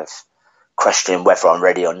 kind of questioning whether I'm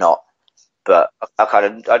ready or not. But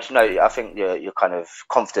I just know, I think your kind of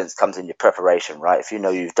confidence comes in your preparation, right? If you know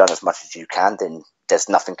you've done as much as you can, then there's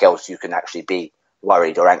nothing else you can actually be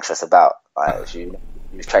worried or anxious about, right? If you've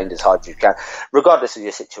trained as hard as you can, regardless of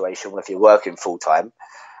your situation, if you're working full time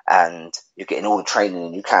and you're getting all the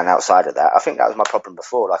training you can outside of that. I think that was my problem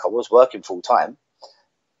before. Like I was working full time,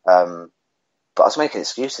 but I was making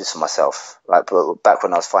excuses for myself. Like back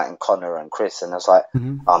when I was fighting Connor and Chris, and I was like,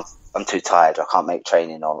 I'm too tired, I can't make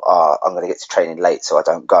training, or I'm going to get to training late, so I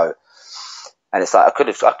don't go. And it's like I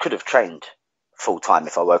could have trained full time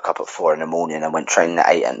if I woke up at 4 a.m. and went training at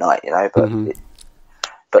 8 p.m, you know. But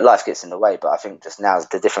but life gets in the way. But I think just now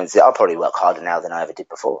the difference is I probably work harder now than I ever did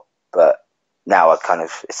before. But now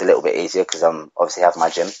it's a little bit easier because I'm obviously have my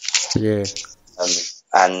gym. Yeah.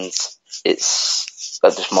 And it's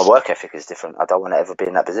just my work ethic is different. I don't want to ever be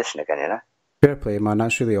in that position again, you know. Fair play, man.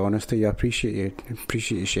 That's really honest of you. I appreciate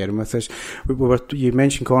you sharing with us. You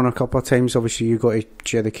mentioned Connor a couple of times. Obviously, you got to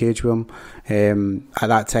share the cage with him. At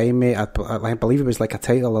that time, mate, I believe it was like a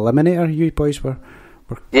title eliminator. You boys were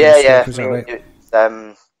yeah. Was that right?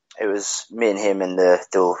 It was me and him, and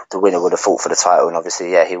the winner would have fought for the title, and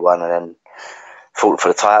obviously, he won, and then fought for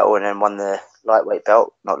the title, and then won the lightweight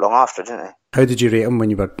belt not long after, didn't he? How did you rate him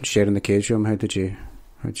when you were sharing the cage with him? How did you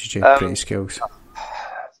rate his skills?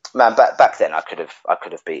 Man, back then I could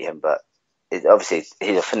have beat him, but obviously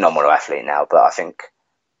he's a phenomenal athlete now. But I think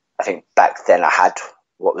back then I had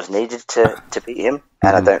what was needed to beat him,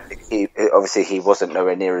 and I don't think he wasn't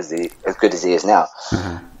nowhere near as good as he is now.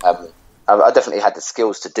 I definitely had the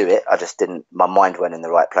skills to do it. I just didn't. My mind went in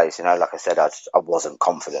the right place, you know. Like I said, I wasn't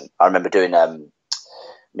confident. I remember doing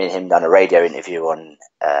me and him done a radio interview on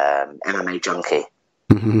MMA Junkie,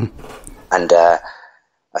 and I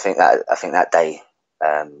think that day.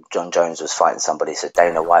 John Jones was fighting somebody, so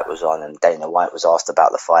Dana White was on, and Dana White was asked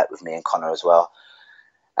about the fight with me and Connor as well.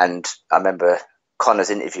 And I remember Connor's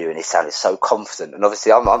interview, and he sounded so confident. And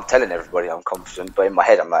obviously, I'm telling everybody I'm confident, but in my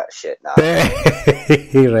head, I'm like, shit, no,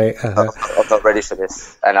 right. I'm not ready for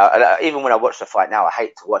this. And even when I watch the fight now, I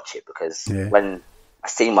hate to watch it because when I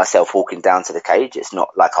see myself walking down to the cage. It's not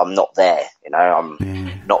like I'm not there, you know. I'm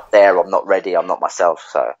not there. I'm not ready. I'm not myself.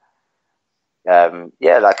 So,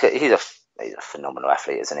 like he's a phenomenal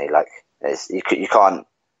athlete, isn't he? Like you can't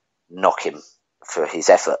knock him for his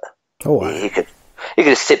effort. Oh, he could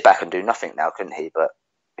just sit back and do nothing now, couldn't he? But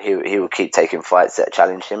he will keep taking fights that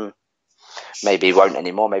challenge him. Maybe he won't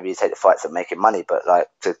anymore. Maybe he take the fights that make him money. But like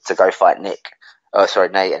to go fight Nate,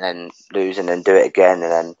 and then lose, and then do it again,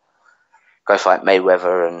 and then go fight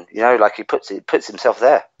Mayweather, and you know, like he puts himself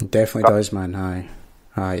there. Definitely does, man.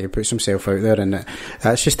 Aye, he puts himself out there, and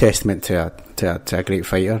that's just testament to a great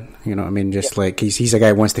fighter. You know what I mean? Just like he's a guy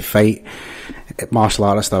who wants to fight, martial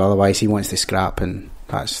artist or otherwise. He wants to scrap, and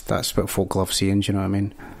that's what folk love seeing. Do you know what I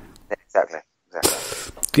mean? Exactly.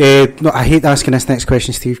 No, I hate asking this next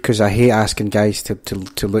question, Steve, because I hate asking guys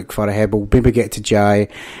to look far ahead. We'll maybe get to Jai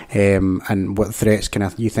and what threats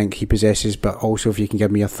you think he possesses, but also if you can give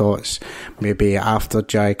me your thoughts maybe after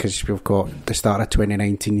Jai, because we've got the start of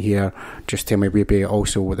 2019 here. Just tell me maybe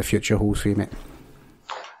also what the future holds for you, mate.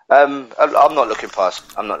 I'm not looking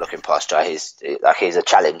past Jai. He's a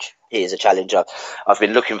challenge. He is a challenger. I've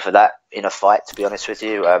been looking for that in a fight, to be honest with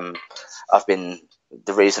you.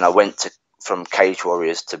 The reason I went from Cage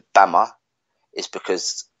Warriors to Bama is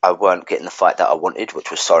because I weren't getting the fight that I wanted, which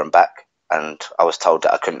was Soren back, and I was told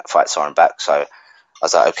that I couldn't fight Soren back. So I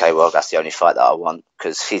was like, okay, well, that's the only fight that I want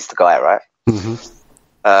because he's the guy, right?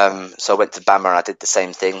 Mm-hmm. So I went to Bama and I did the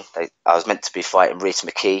same thing. I was meant to be fighting Rhys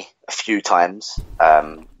McKee a few times.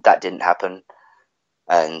 That didn't happen,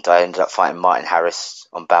 and I ended up fighting Martin Harris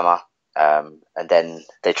on Bama. And then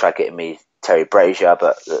they tried getting me Terry Brazier,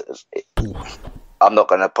 but I'm not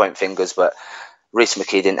going to point fingers, but Rhys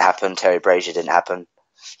McKee didn't happen, Terry Brazier didn't happen.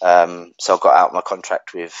 So I got out my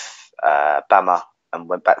contract with Bama and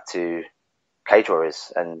went back to Cage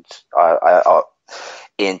Warriors. And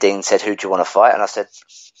Ian Dean said, "Who do you want to fight?" And I said,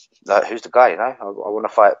 like, "Who's the guy? You know, I want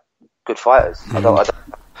to fight good fighters. I don't want to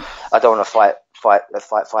fight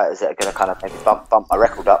fighters that are going to kind of maybe bump my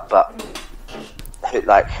record up. But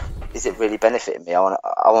like, is it really benefiting me? I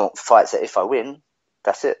want fights that if I win,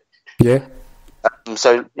 that's it." Yeah.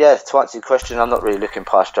 So yeah, to answer your question, I'm not really looking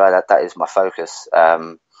past Jai. That is my focus.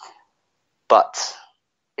 But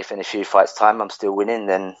if in a few fights' time I'm still winning,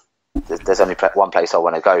 then there's only one place I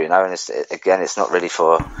want to go, you know. And it's not really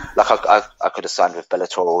for like I could have signed with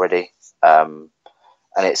Bellator already, and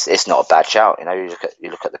it's not a bad shout, you know. You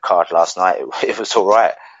look at the card last night; it was all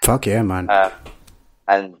right. Fuck yeah, man.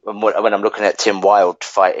 And when I'm looking at Tim Wilde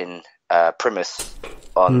fighting Primus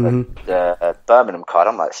on the Birmingham card,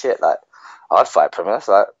 I'm like, shit, like. I'd fight Primus.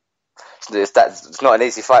 Like, it's not an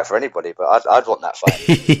easy fight for anybody, but I'd want that fight.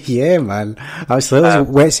 Yeah, man. Absolutely.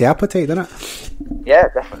 Whets the appetite, doesn't it? Yeah,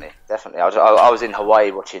 definitely. I was in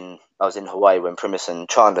Hawaii when Primus and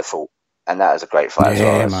Chandler fought, and that was a great fight.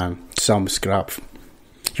 Yeah, as well. man. Some scrap.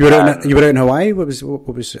 You were out in Hawaii. What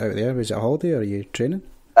was out there? Was it a holiday or are you training?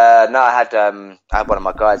 No, I had one of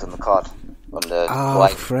my guys on the card on the. Oh,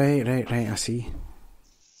 right. I see.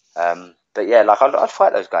 But yeah, like I'd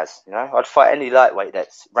fight those guys, you know. I'd fight any lightweight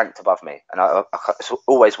that's ranked above me, and it's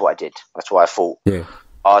always what I did. That's why I fought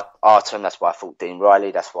Artem. That's why I fought Dean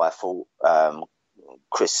Riley. That's why I fought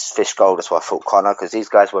Chris Fishgold. That's why I fought Connor, because these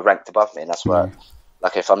guys were ranked above me, and that's why.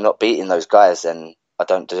 Like, if I'm not beating those guys, then I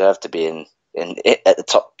don't deserve to be at the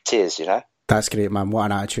top tiers, you know. That's great, man. What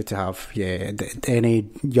an attitude to have. Yeah, any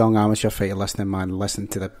young amateur fighter listening, man, listen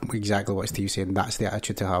to exactly what Steve's saying. That's the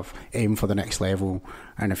attitude to have. Aim for the next level,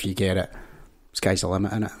 and if you get it, sky's the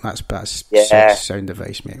limit, innit? That's sound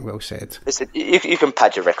advice, mate. Well said. Listen, you can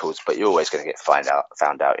pad your records, but you're always going to get found out,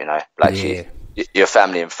 you know. Like, your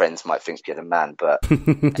family and friends might think you're the man, but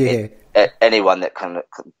anyone that can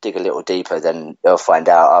dig a little deeper, then they'll find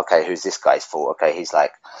out, okay, who's this guy's fault? Okay, he's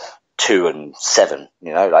like 2-7,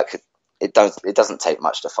 you know, like... It doesn't take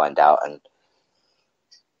much to find out, and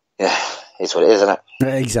yeah, it's what it is, isn't it?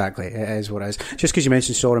 Exactly, it is what it is. Just because you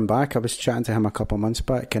mentioned Soren back, I was chatting to him a couple of months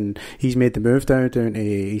back, and he's made the move down to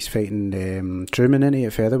he's fighting Truman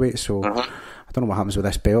at featherweight. So I don't know what happens with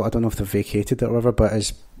this belt. I don't know if they've vacated it or whatever. But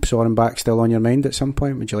is Soren back still on your mind at some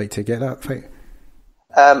point? Would you like to get that fight?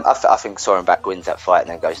 I think Soren back wins that fight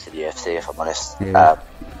and then goes to the UFC, if I'm honest. Yeah.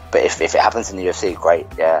 But if it happens in the UFC, great,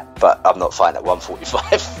 yeah. But I'm not fighting at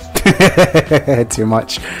 145. Too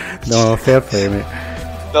much. No, fair play, mate.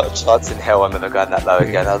 Not a chance in hell I'm going to go that low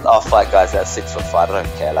again. I'll fight guys that are 6'5". I don't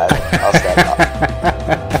care, like, I'll stay at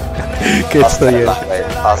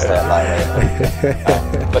I'll stay at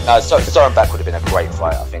lightweight. But no, Soren back would have been a great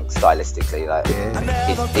fight, I think, stylistically. Like,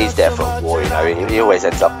 he's there for a war, you know. He always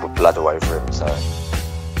ends up with blood all over him, so...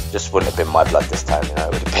 Just wouldn't have been my blood this time, you know.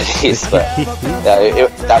 It would have been his, but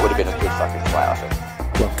that would have been a good fucking fight, I think.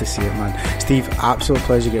 Love to see it, man. Steve, absolute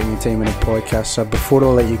pleasure getting your time in the podcast. So before I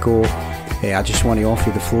let you go, I just want to offer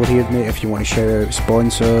you the floor here, mate. If you want to shout out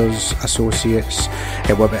sponsors, associates,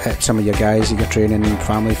 some of your guys that you're training,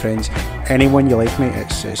 family, friends, anyone you like, mate,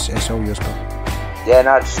 it's all yours, pal. Yeah,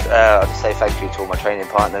 no, I'll just say thank you to all my training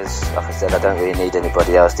partners. Like I said, I don't really need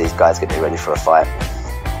anybody else. These guys get me ready for a fight.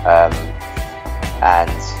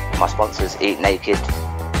 And my sponsors, Eat Naked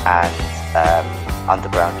and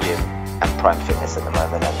Underground Gym and Prime Fitness at the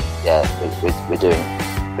moment. And yeah, we're doing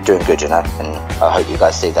good, you know. And I hope you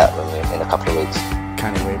guys see that when we're in a couple of weeks.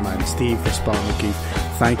 Can't wait, man. Steve, the Spartan McKee,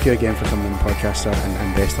 thank you again for coming on the podcast, sir,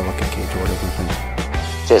 and best of luck at Cage Warriors, my friend.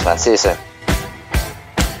 Cheers, man. See you soon.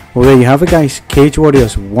 Well, there you have it, guys. Cage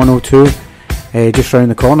Warriors 102, just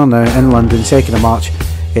round the corner now in London, 2nd of March.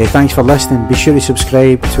 Thanks for listening. Be sure to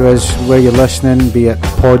subscribe to us where you're listening, be it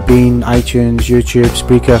Podbean, iTunes, YouTube,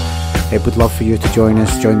 Spreaker. Would love for you to join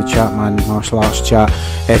us, join the chat, man, Martial Arts Chat.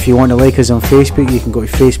 If you want to like us on Facebook, you can go to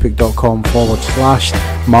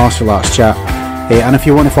facebook.com/Martial Arts Chat. And if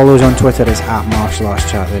you want to follow us on Twitter, it's @Martial Arts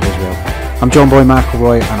Chat there as well. I'm John Boy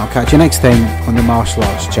McElroy, and I'll catch you next time on the Martial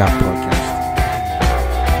Arts Chat podcast.